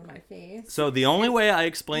blast out of my face. So the only way I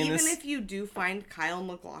explain this... Even if you do find Kyle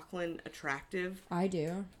MacLachlan attractive... I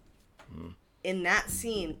do. In that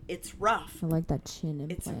scene, it's rough. I like that chin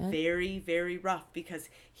implant. It's very, very rough because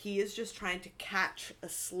he is just trying to catch a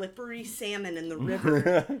slippery salmon in the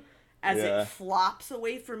river as it flops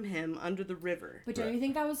away from him under the river. But don't you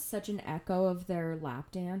think that was such an echo of their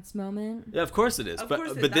lap dance moment? Yeah, of course it is.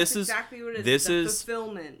 But this is exactly what it is. The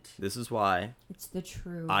fulfillment. This is why it's the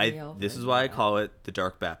true. This is why I call it the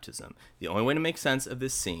dark baptism. The only way to make sense of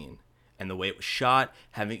this scene and the way it was shot,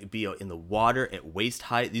 having it be in the water at waist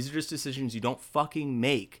height, these are just decisions you don't fucking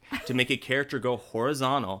make to make a character go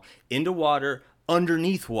horizontal into water,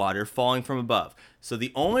 underneath water, falling from above. So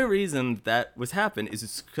the only reason that was happened is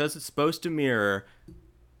it's because it's supposed to mirror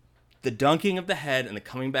the dunking of the head and the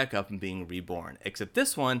coming back up and being reborn. Except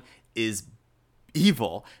this one is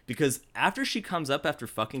evil because after she comes up after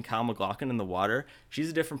fucking Kyle MacLachlan in the water, she's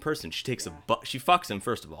a different person. She takes she fucks him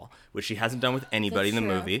first of all, which she hasn't done with anybody in the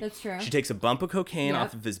movie. That's true. She takes a bump of cocaine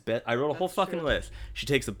off of his bed. I wrote a whole fucking list. She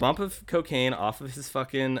takes a bump of cocaine off of his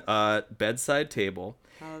fucking bedside table.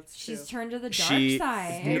 She's turned to the dark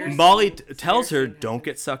side. Molly tells her, don't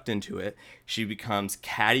get sucked into it. She becomes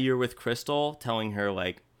cattier with Crystal, telling her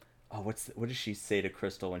like, what does she say to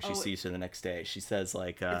Crystal when she sees her the next day? She says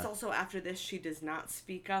like... it's also after this she does not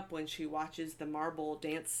speak up when she watches the marble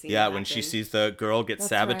dance scene Yeah, when she sees the girl get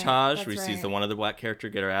sabotaged, right. sees the one other black character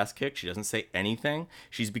get her ass kicked, she doesn't say anything.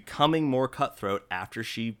 She's becoming more cutthroat after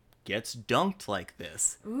she gets dunked like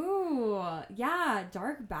this. Ooh, yeah,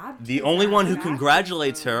 dark baptism. The only one who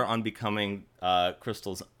congratulates her on becoming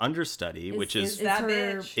Crystal's understudy, which is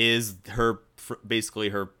her basically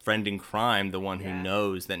her friend in crime, the one who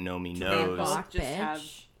knows that Nomi knows.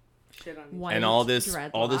 Just shit on and all this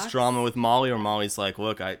drama with Molly, where Molly's like,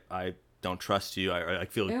 look, I don't trust you. I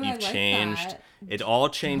feel Ooh, you've changed. That. It all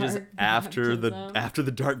changes Dark after baptism.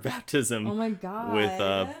 the dark baptism. Oh my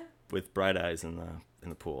god. With bright eyes in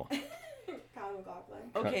the pool. Kyle MacLachlan.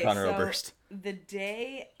 Okay, Connor so Oberst. the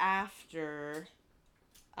day after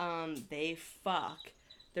they fuck,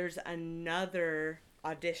 there's another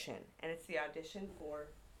audition, and it's the audition for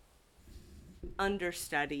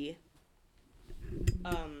understudy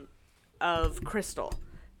of Crystal.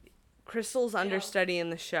 Crystal's understudy in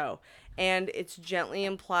the show, and it's gently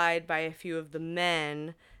implied by a few of the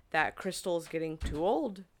men that Crystal's getting too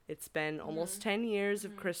old. It's been almost 10 years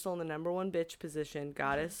of Crystal in the number one bitch position,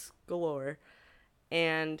 goddess galore,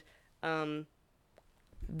 and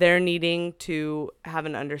they're needing to have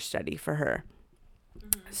an understudy for her.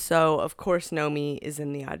 So, of course, Nomi is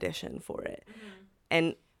in the audition for it.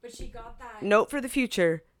 And but she got that. Note for the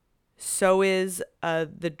future, so is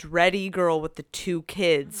the dready girl with the 2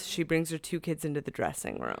 kids. She brings her 2 kids into the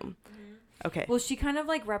dressing room. Okay. Well, she kind of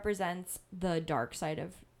like represents the dark side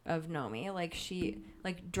of Nomi. Like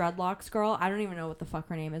Dreadlocks girl. I don't even know what the fuck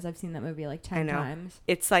her name is. I've seen that movie like 10 times.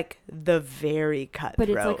 It's like the very cutthroat. But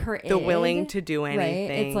it's like her the willing to do anything.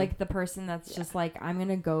 Right? It's like the person that's just like, I'm going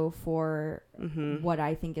to go for what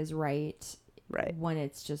I think is right. Right. When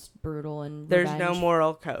it's just brutal and there's revenge. no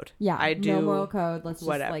moral code. Yeah. I do no moral code. Let's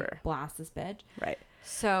whatever. just like blast this bitch. Right.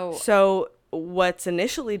 So what's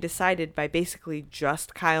initially decided by basically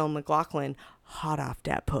just Kyle MacLachlan, hot off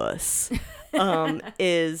that puss,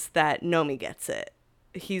 is that Nomi gets it.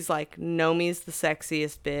 He's like, Nomi's the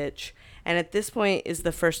sexiest bitch. And at this point is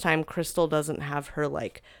the first time Crystal doesn't have her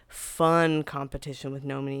like fun competition with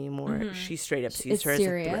Nomi anymore. She straight up sees her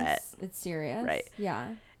serious. as a threat. It's serious. Right. Yeah.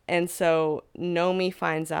 And so Nomi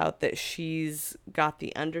finds out that she's got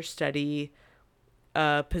the understudy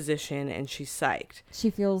position, and she's psyched. She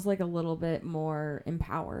feels like a little bit more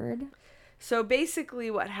empowered. So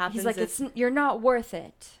basically what happens He's like, is you're not worth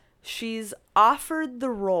it. She's offered the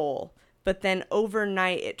role, but then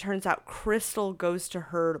overnight it turns out Crystal goes to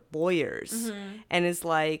her lawyers and is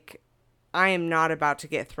like, I am not about to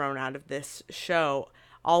get thrown out of this show.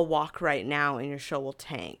 I'll walk right now and your show will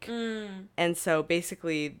tank. And so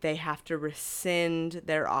basically they have to rescind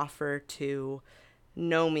their offer to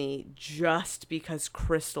Nomi just because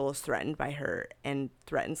Crystal is threatened by her and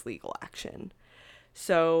threatens legal action.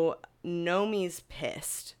 So Nomi's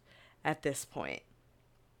pissed at this point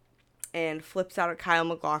and flips out at Kyle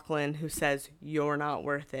MacLachlan, who says, you're not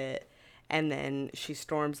worth it. And then she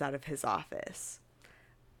storms out of his office.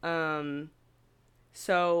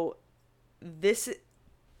 So this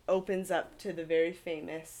opens up to the very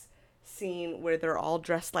famous scene where they're all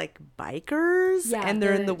dressed like bikers, and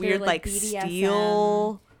they're in the weird like BDSM,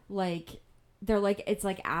 steel, like they're like, it's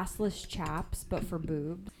like assless chaps but for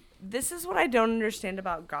boobs. This is what I don't understand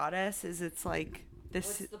about Goddess, is it's like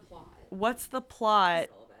this, what's the plot?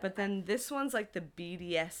 But then this one's like the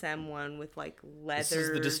BDSM one with like leather. This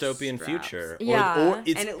is the dystopian straps. future. Yeah.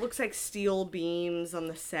 And it looks like steel beams on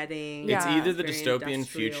the setting. It's either the very dystopian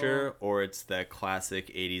industrial. future or it's the classic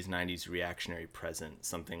 80s, 90s reactionary present.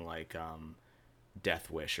 Something like Death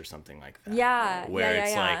Wish or something like that. Yeah. Where yeah,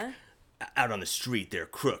 it's yeah. like, out on the street, they're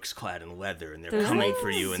crooks clad in leather, and they're coming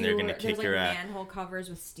for you, and they're gonna kick your ass. Manhole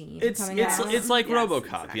covers with steam. It's like RoboCop,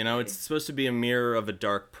 exactly. you know. It's supposed to be a mirror of a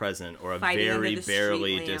dark present or a Fighting under very the barely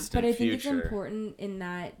street lamp. distant But I think future. it's important in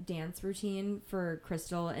that dance routine for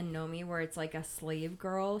Crystal and Nomi, where it's like a slave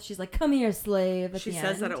girl. She's like, "Come here, slave." At She the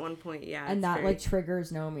says end. that at one point, yeah. And it's that very... like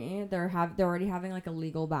triggers Nomi. They're already having like a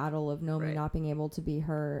legal battle of Nomi Right. not being able to be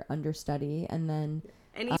her understudy, and then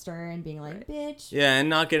and being like, "Bitch." Yeah, and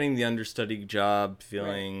not getting the understudy job,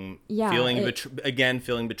 feeling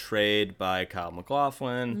feeling betrayed by Kyle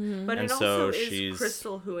MacLachlan. But and it so also is she's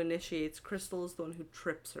Crystal who initiates. Crystal is the one who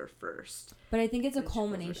trips her first. But I think it's a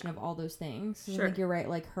culmination of all those things. Sure. I think you're right.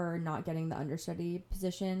 Like her not getting the understudy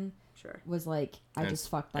position was like, I just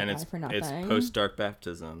fucked that guy for nothing. It's post dark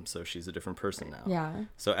baptism, so she's a different person now. Yeah.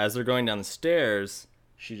 So as they're going down the stairs,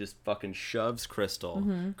 she just fucking shoves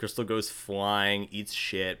Crystal. Crystal goes flying, eats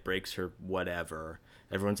shit, breaks her whatever.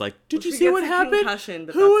 Everyone's like, "Did you see what happened?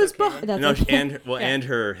 Who was behind?" No, and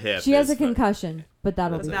her hip. She has a concussion, but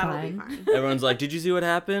that'll be fine. Everyone's like, "Did you see what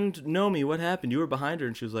happened? Nomi, what happened? You were behind her."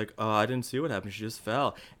 And she was like, "Oh, I didn't see what happened. She just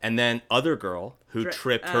fell." And then other girl who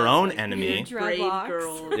tripped her own enemy. Dreadlocks.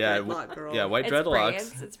 Girl. Yeah, Dreadlock girl. Yeah, white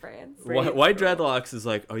dreadlocks. It's braids. White dreadlocks is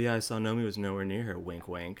like, "Oh yeah, I saw Nomi was nowhere near her." Wink,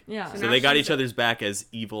 wink. Yeah. So they got each other's back as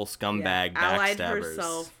evil scumbag allied backstabbers.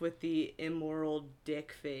 herself with the immoral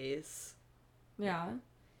dick face. Yeah.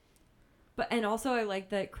 And also I like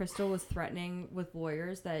that Crystal was threatening with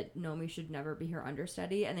lawyers that Nomi should never be her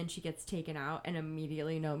understudy, and then she gets taken out, and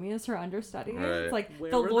immediately Nomi is her understudy. Right. It's like Where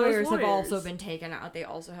the were those lawyers have lawyers? also been taken out. They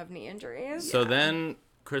also have knee injuries. So then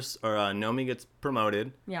Nomi gets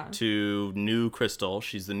promoted Yeah. to new Crystal.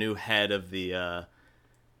 She's the new head of the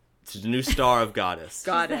she's the new star of Goddess.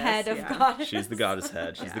 Goddess, the head of yeah. Goddess. She's the goddess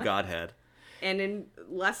head. She's the godhead. And in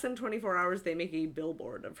less than 24 hours, they make a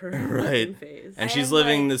billboard of her Right. phase. And she's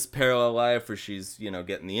living this parallel life where she's,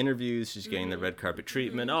 getting the interviews, she's getting the red carpet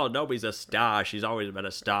treatment. Oh, nobody's a star. She's always been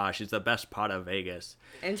a star. She's the best part of Vegas.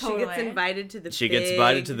 And she gets invited to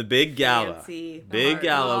the big gala. fancy Big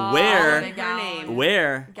gala Oh, where big gala. her name.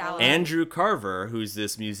 where Gala. Andrew Carver, who's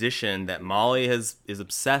this musician that Molly is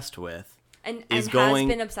obsessed with, and is has going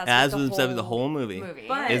been obsessed with the whole movie.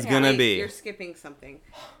 But is gonna wait, be. You're skipping something.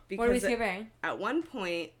 What are we Because skipping? At one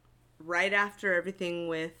point, right after everything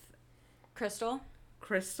with Crystal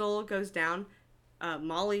goes down,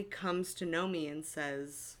 Molly comes to Nomi and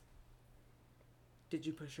says, "Did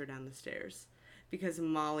you push her down the stairs?" Because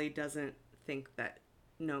Molly doesn't think that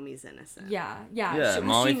Nomi's innocent. Yeah.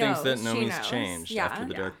 Molly she thinks that knows. Nomi's changed Yeah. after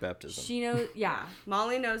the dark baptism. She knows. Yeah.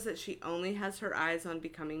 Molly knows that she only has her eyes on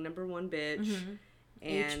becoming number one bitch. Mm-hmm.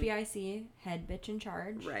 And HBIC, head bitch in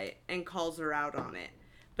charge. Right, and calls her out on it.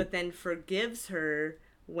 But then forgives her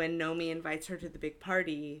when Nomi invites her to the big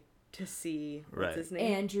party to see, what's his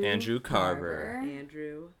name? Andrew Carver.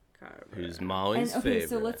 Andrew Carver. Who's Molly's okay, favorite.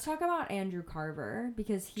 so let's talk about Andrew Carver,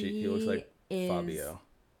 because he looks like is Fabio.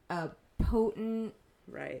 a potent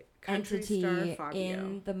Country entity star Fabio.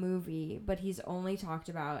 in the movie, but he's only talked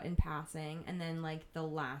about in passing, and then like the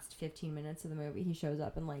last 15 minutes of the movie he shows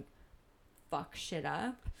up and like fuck shit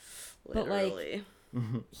up. Literally. But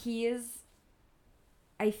like he is,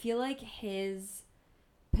 I feel like his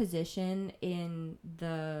position in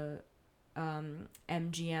the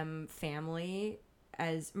MGM family,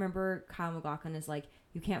 as remember Kyle MacLachlan is like,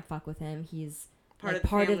 you can't fuck with him, he's part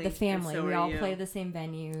of the family, so we are all you. play the same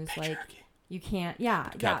venues, Patriarchy. like you can't so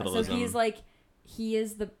Capitalism. he's like, he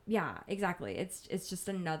is the exactly, it's just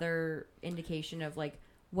another indication of like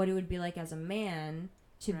what it would be like as a man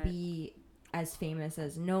to be as famous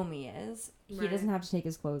as Nomi is. He doesn't have to take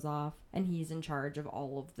his clothes off, and he's in charge of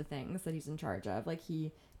all of the things that he's in charge of. Like,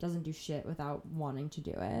 he doesn't do shit without wanting to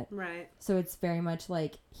do it. Right. So it's very much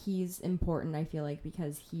like he's important, I feel like,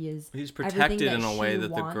 because he's protected in a way she that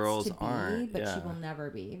the wants girls to be, aren't. but she will never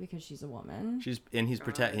be because she's a woman. He's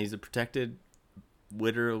protected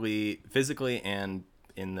literally, physically, and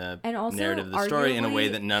in the also, narrative of the story in a way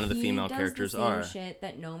arguably, that none of the he female does characters the same are. Shit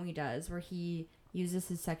that Nomi does, where he uses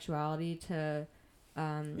his sexuality to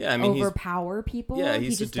overpower people. He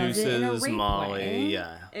just does it in a seduces rape Molly. way.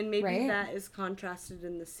 Yeah, And maybe that is contrasted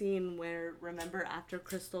in the scene where, remember, after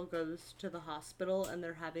Crystal goes to the hospital and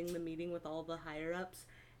they're having the meeting with all the higher ups,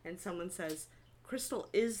 and someone says, "Crystal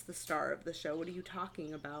is the star of the show. What are you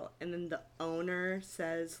talking about?" And then the owner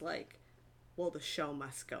says, like, "Well, the show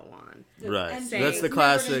must go on." right. saying That's the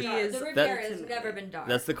classic. The Rivera has never been dark.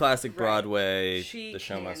 That's the classic Broadway. She the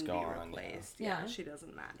show can must go be on. replaced. Yeah. She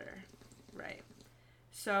doesn't matter. Right.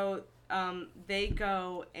 So they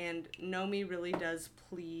go, and Nomi really does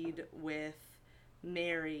plead with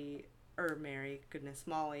Molly,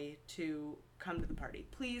 to come to the party.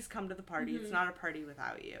 Please come to the party. It's not a party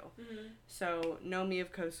without you. So Nomi,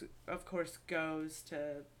 of course, goes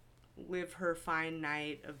to live her fine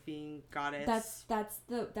night of being goddess.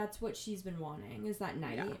 That's what she's been wanting, is that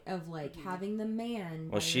night of like having the man.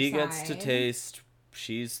 Well, by she your gets to side. taste.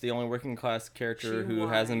 She's the only working class character She who won.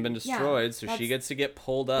 hasn't been destroyed, so she gets to get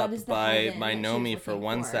pulled up is the by heaven that Nomi she's for looking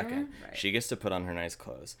 1 for. second. Right. She gets to put on her nice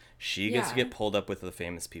clothes. She gets to get pulled up with the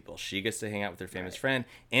famous people. She gets to hang out with her famous friend,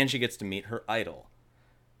 and she gets to meet her idol.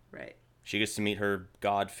 Right. She gets to meet her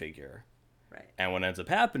god figure. Right. And what ends up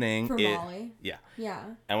happening For Molly. Yeah. Yeah.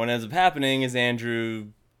 And what ends up happening is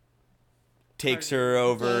Andrew takes her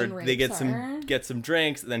over. Gang They rapes her. get some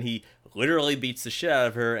drinks, and then he literally beats the shit out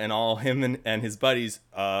of her, and all him and his buddies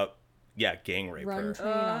gang rape her. Train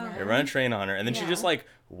on her. They run a train on her, and then she Yeah. just like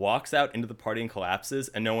walks out into the party and collapses,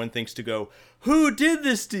 and no one thinks to go, "Who did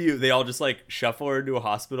this to you?" They all just like shuffle her to a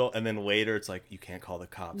hospital, and then later it's like, you can't call the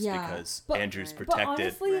cops because Andrew's protected.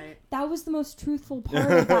 But honestly, that was the most truthful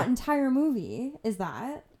part of that entire movie. Is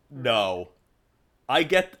that? No. I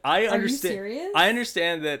understand. Are you serious? I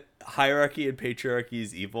understand that hierarchy and patriarchy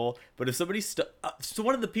is evil, but if somebody so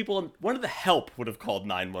one of the help would have called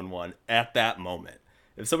 911 at that moment.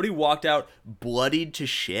 If somebody walked out bloodied to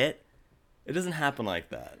shit, it doesn't happen like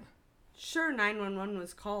that. Sure, 911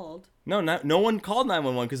 was called. No one called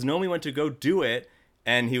 911 because Nomi went to go do it,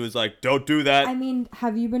 And he was like, don't do that. I mean,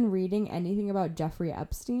 have you been reading anything about Jeffrey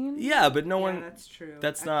Epstein? Yeah, but no one... That's true.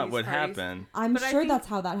 That's not what happened. I'm sure that's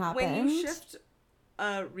how that happened. When you shift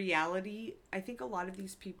reality, I think a lot of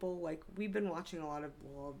these people, like, we've been watching a lot of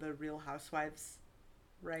the Real Housewives,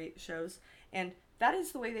 right, shows, and that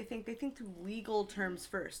is the way they think. They think through legal terms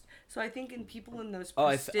first. So I think in people in those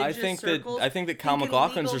prestigious circles... I think that Kyle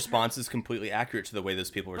MacLachlan's response is completely accurate to the way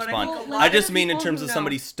those people respond. I just mean in terms of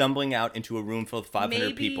somebody stumbling out into a room full of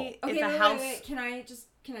 500 people. Okay, wait. Can I just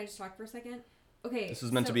talk for a second? Okay. This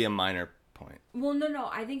was meant to be a minor point. Well, no.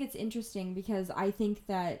 I think it's interesting because I think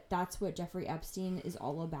that that's what Jeffrey Epstein is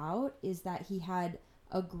all about, is that he had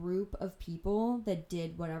a group of people that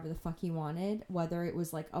did whatever the fuck he wanted, whether it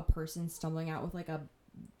was like a person stumbling out with like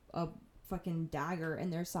a fucking dagger in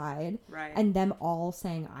their side, right, and them all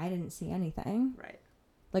saying, I didn't see anything, right.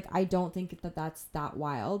 Like, I don't think that that's that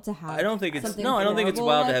wild to have. I don't think it's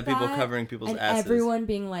wild to have people covering people's and asses. Everyone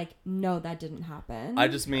being like, no, that didn't happen. I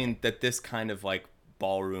just mean that this kind of like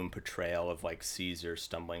ballroom portrayal of like Caesar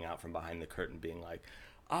stumbling out from behind the curtain being like,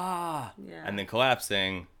 and then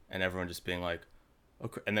collapsing, and everyone just being like,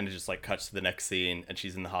 okay. And then it just like cuts to the next scene and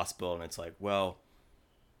she's in the hospital and it's like, well,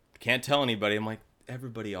 can't tell anybody. I'm like,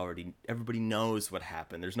 everybody knows what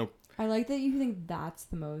happened. There's no... I like that you think that's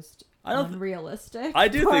the most unrealistic. I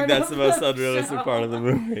do think that's the most unrealistic part of the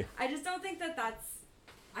movie. I just don't think that that's...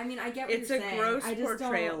 I mean, I get what you're saying. It's a gross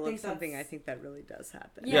portrayal of something I think that really does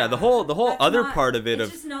happen. Yeah, the whole other part of it...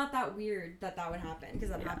 It's just not that weird that would happen, because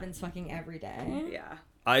that happens fucking every day. Yeah.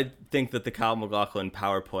 I think that the Kyle MacLachlan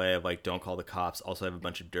power play of like, don't call the cops, also have a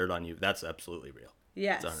bunch of dirt on you, that's absolutely real.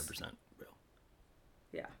 Yes. It's 100% real.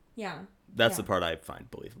 Yeah. Yeah. That's the part I find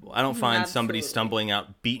believable. I don't find somebody stumbling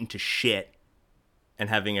out, beaten to shit, and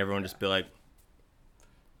having everyone just be like,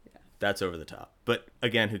 that's over the top. But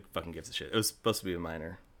again, who fucking gives a shit? It was supposed to be a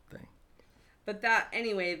minor thing. But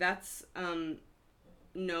that's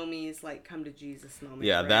Nomi's like come to Jesus moment.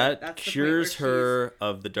 Yeah, right? that cures her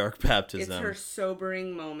of the dark baptism. It's her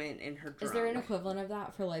sobering moment in her drama. Is there an equivalent of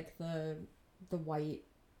that for like the white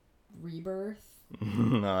rebirth?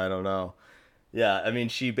 No, I don't know. Yeah, I mean,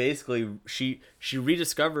 she basically she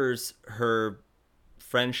rediscovers her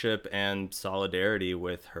friendship and solidarity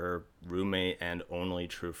with her roommate and only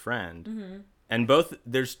true friend. Mm-hmm. And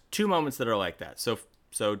there's two moments that are like that.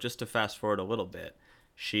 So just to fast forward a little bit,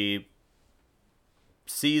 she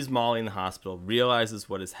sees Molly in the hospital, realizes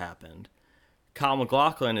what has happened. Kyle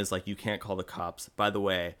MacLachlan is like, you can't call the cops. By the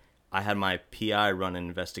way, I had my PI run an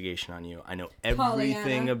investigation on you. I know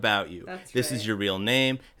everything about you. This is your real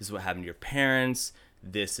name. This is what happened to your parents.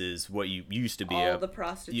 This is what you used to be. All the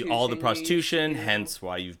prostitution. Hence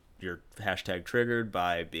why you're hashtag triggered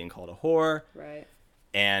by being called a whore. Right.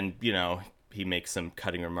 And, he makes some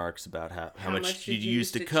cutting remarks about how much you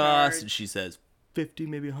used to cost. And she says, $50,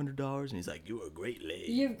 maybe $100, and he's like, "You are a great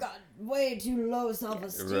lady. You've got way too low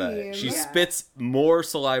self-esteem." Right. She spits more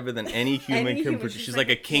saliva than any human can produce. She's like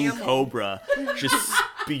a king cobra. Just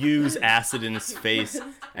spews acid in his face,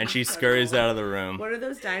 and she scurries out of the room. What are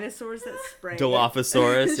those dinosaurs that spray?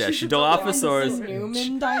 Dilophosaurus. Yeah, she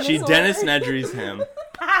Dilophosaurus. She Dennis Nedry's him.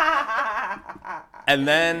 And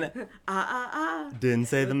then didn't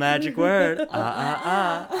say the magic word.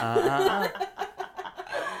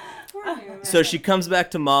 So she comes back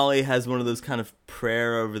to Molly, has one of those kind of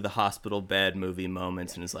prayer over the hospital bed movie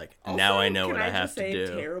moments, and is like, now I know what I have to do.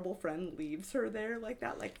 Terrible friend leaves her there like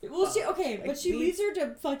that, like. Well, she leaves her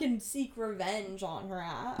to fucking seek revenge on her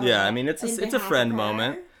ass. Yeah, I mean it's a friend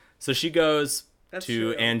moment. So she goes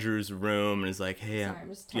to Andrew's room and is like, hey,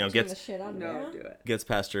 gets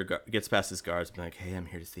past his guards, and be like, hey, I'm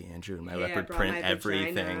here to see Andrew and my leopard print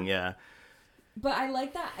everything. Vagina. Yeah. But I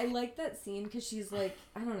like that scene because she's like,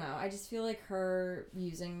 I don't know, I just feel like her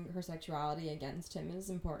using her sexuality against him is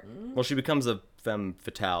important. Well, she becomes a femme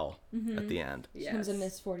fatale at the end. She becomes a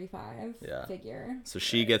Miss 45 figure. So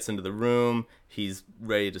she gets into the room, he's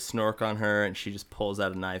ready to snork on her, and she just pulls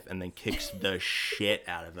out a knife and then kicks the shit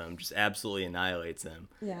out of him, just absolutely annihilates him.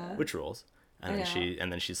 Yeah. Which rules. And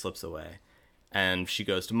then she slips away. And she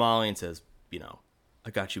goes to Molly and says, I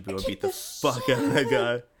got you, boo. I beat the fuck out of that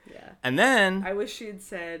guy. Yeah. And then I wish she had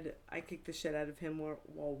said, I kicked the shit out of him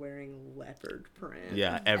while wearing leopard print.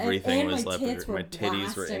 Yeah, everything was leopard. My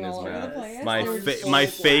titties were in his mouth. My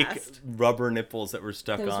fake rubber nipples that were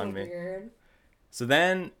stuck on me. Weird. So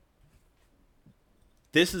then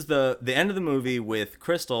this is the end of the movie with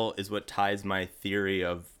Crystal is what ties my theory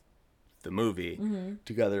of the movie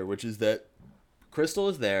together, which is that Crystal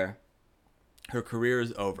is there. Her career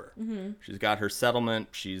is over. Mm-hmm. She's got her settlement.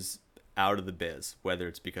 She's out of the biz, whether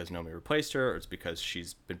it's because Nomi replaced her or it's because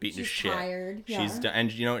she's been beaten to shit. Tired. Yeah. She's done,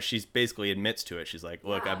 and you know, she's basically admits to it. She's like,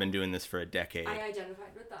 look, I've been doing this for a decade. I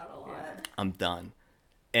identified with that a lot. I'm done.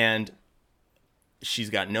 And she's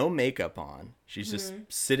got no makeup on. She's just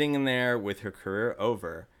sitting in there with her career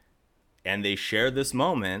over. And they share this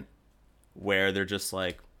moment where they're just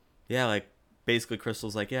like, yeah, like basically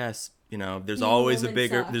Crystal's like, yes, you know, there's always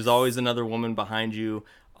there's always another woman behind you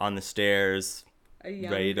on the stairs.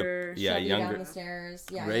 Ready to down the stairs.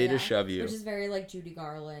 Ready to shove you. Which is very like Judy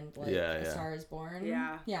Garland, like A Star is Born.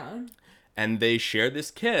 Yeah. And they share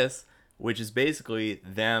this kiss, which is basically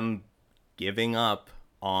them giving up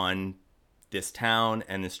on this town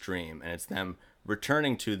and this dream. And it's them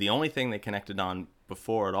returning to the only thing they connected on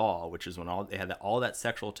before it all, which is when they had all that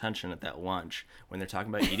sexual tension at that lunch when they're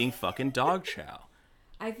talking about eating fucking dog chow.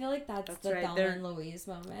 I feel like that's the right. Thelma and Louise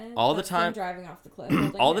moment. All that's the time, them driving off the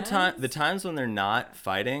cliff. All the time, the times when they're not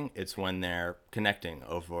fighting, it's when they're connecting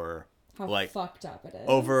over how like fucked up it is.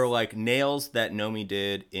 Over like nails that Nomi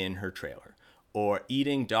did in her trailer, or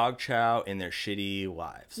eating dog chow in their shitty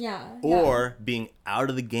lives. Yeah. Or being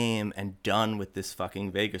out of the game and done with this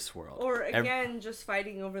fucking Vegas world. Or again, just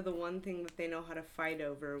fighting over the one thing that they know how to fight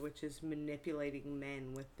over, which is manipulating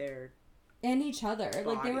men with their and each other. bodies.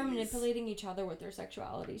 Like they were manipulating each other with their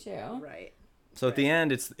sexuality too. Right. So at the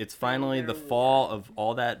end, it's finally the fall of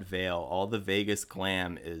all that veil, all the Vegas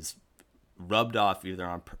glam is rubbed off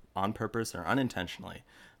either on purpose or unintentionally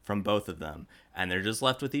from both of them, and they're just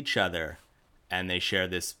left with each other, and they share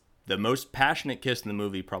the most passionate kiss in the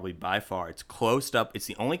movie probably by far. It's close up. It's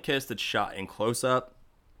the only kiss that's shot in close up.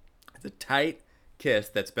 It's a tight kiss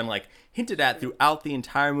that's been like hinted at throughout the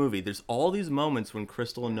entire movie. There's all these moments when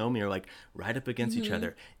Crystal and Nomi are like right up against each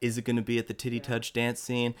other. Is it going to be at the titty touch dance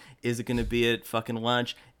scene? Is it going to be at fucking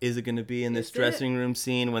lunch? Is it going to be in this dressing room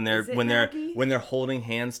scene when they're holding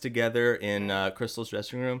hands together in Crystal's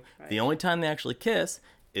dressing room? Right. The only time they actually kiss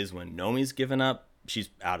is when Nomi's given up. She's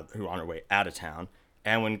on her way out of town.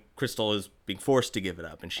 And when Crystal is being forced to give it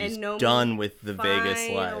up, and she's done with the Vegas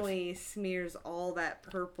life. Finally smears all that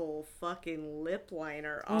purple fucking lip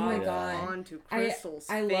liner onto Crystal's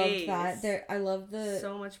face. I love that. I love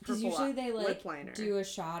so much purple usually they lip liner. Do a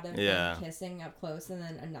shot of them kissing up close, and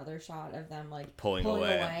then another shot of them like pulling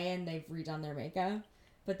away, and they've redone their makeup.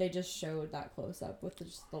 But they just showed that close up with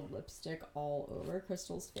just the lipstick all over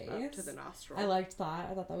Crystal's face. Up to the nostril. I liked that.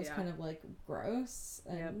 I thought that was kind of like gross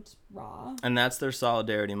and raw. And that's their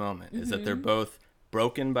solidarity moment, is that they're both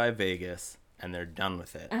broken by Vegas and they're done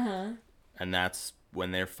with it. And that's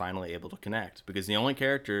when they're finally able to connect. Because the only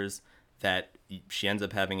characters that she ends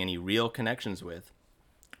up having any real connections with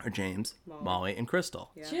are James, Molly, and Crystal.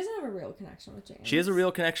 Yeah. She doesn't have a real connection with James. She has a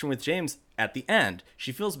real connection with James at the end.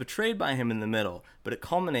 She feels betrayed by him in the middle, but it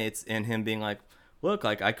culminates in him being like, look,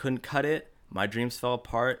 like I couldn't cut it. My dreams fell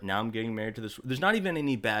apart. Now I'm getting married to this. There's not even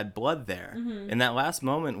any bad blood there. In that last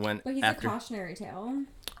moment when... But he's a cautionary tale.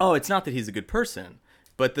 Oh, it's not that he's a good person.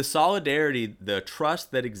 But the solidarity, the trust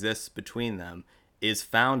that exists between them is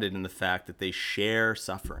founded in the fact that they share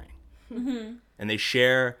suffering. And they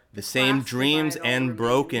share the same dreams and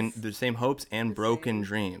the same hopes and broken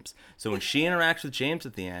dreams. So when she interacts with James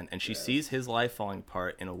at the end and she sees his life falling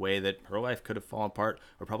apart in a way that her life could have fallen apart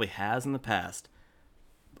or probably has in the past,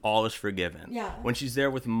 all is forgiven. Yeah. When she's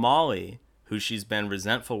there with Molly, who she's been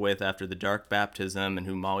resentful with after the dark baptism and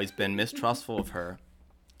who Molly's been mistrustful of her,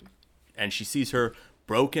 and she sees her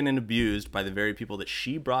broken and abused by the very people that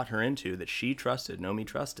she brought her into, that she trusted, Nomi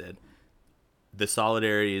trusted, the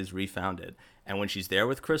solidarity is refounded. And when she's there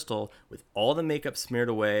with Crystal, with all the makeup smeared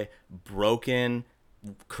away, broken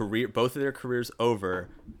career, both of their careers over,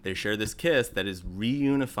 they share this kiss that is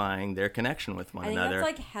reunifying their connection with one another. I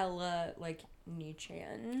think that's like hella like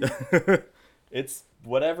Nietzschean. It's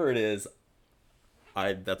whatever it is.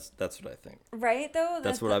 That's what I think. Right though?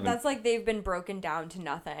 That's what I've been... That's like they've been broken down to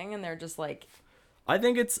nothing and they're just like I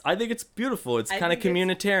think it's beautiful. It's kind of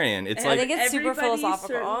communitarian. It's like I think it's super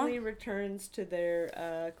philosophical. Everybody certainly returns to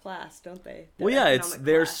their class, don't they?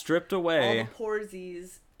 They're stripped away. All the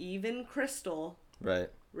Porzies, even Crystal, right,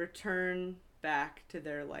 return back to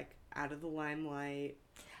their like out of the limelight.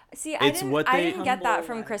 See, I didn't get that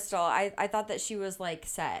from Crystal. I thought that she was like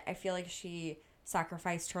set. I feel like she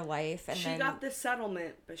sacrificed her life and she got the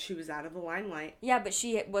settlement, but she was out of the limelight. Yeah, but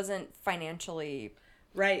she wasn't financially.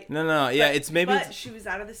 Right. No. Yeah, But she was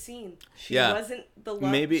out of the scene. She wasn't the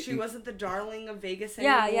love. She wasn't the darling of Vegas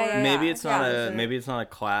anymore. Yeah. Maybe it's not a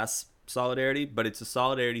class solidarity, but it's a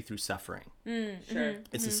solidarity through suffering. Sure.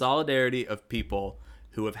 It's a solidarity of people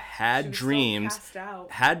who have had dreams,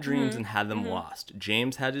 and had them lost.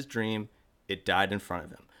 James had his dream. It died in front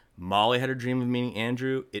of him. Molly had her dream of meeting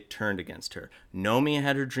Andrew. It turned against her. Nomi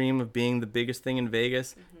had her dream of being the biggest thing in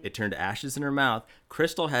Vegas. It turned to ashes in her mouth.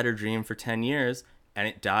 Crystal had her dream for 10 years, and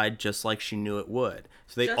it died just like she knew it would.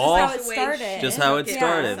 So they just all... how it started. Just how it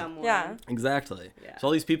started. Yeah. Exactly. Yeah. So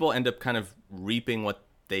all these people end up kind of reaping what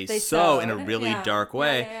they sow in a really dark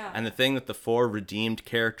way. Yeah. And the thing that the 4 redeemed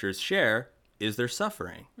characters share is their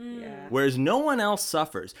suffering. Yeah. Whereas no one else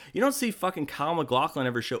suffers. You don't see fucking Kyle MacLachlan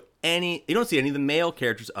ever show any... You don't see any of the male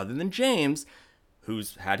characters other than James,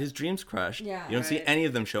 who's had his dreams crushed. Yeah. You don't see any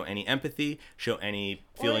of them show any empathy, show any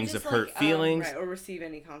feelings of hurt feelings. Right, or receive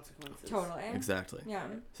any consequences. Totally. Exactly. Yeah.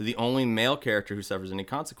 So the only male character who suffers any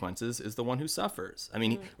consequences is the one who suffers. I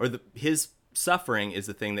mean, his suffering is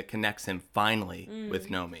the thing that connects him finally with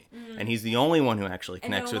Nomi. And he's the only one who actually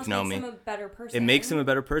connects with Nomi. It makes him a better person. It makes him a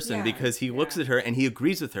better person because he looks at her and he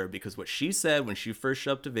agrees with her, because what she said when she first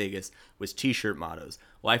showed up to Vegas was t-shirt mottos.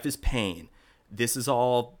 Life is pain. This is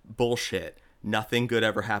all bullshit. Nothing good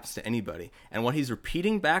ever happens to anybody. And what he's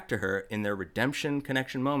repeating back to her in their redemption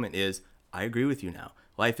connection moment is, I agree with you now.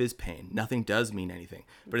 Life is pain. Nothing does mean anything.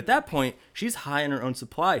 But at that point, she's high in her own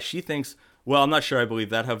supply. She thinks, well, I'm not sure I believe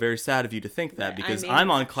that. How very sad of you to think that, because I'm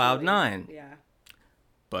on cloud 9. Yeah.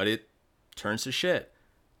 But it turns to shit.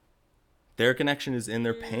 Their connection is in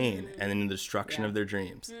their pain and in the destruction of their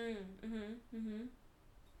dreams.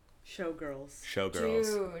 Showgirls. Showgirls.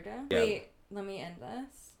 Dude. Yeah. Wait, let me end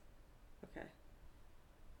this. Okay.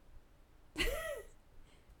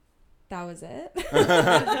 That was it.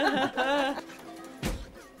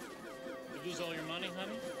 You lose all your money,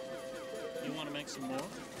 honey? You want to make some more?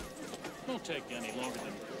 Won't take you any longer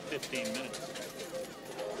than 15 minutes.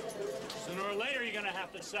 Sooner or later, you're going to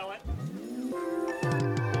have to sell it.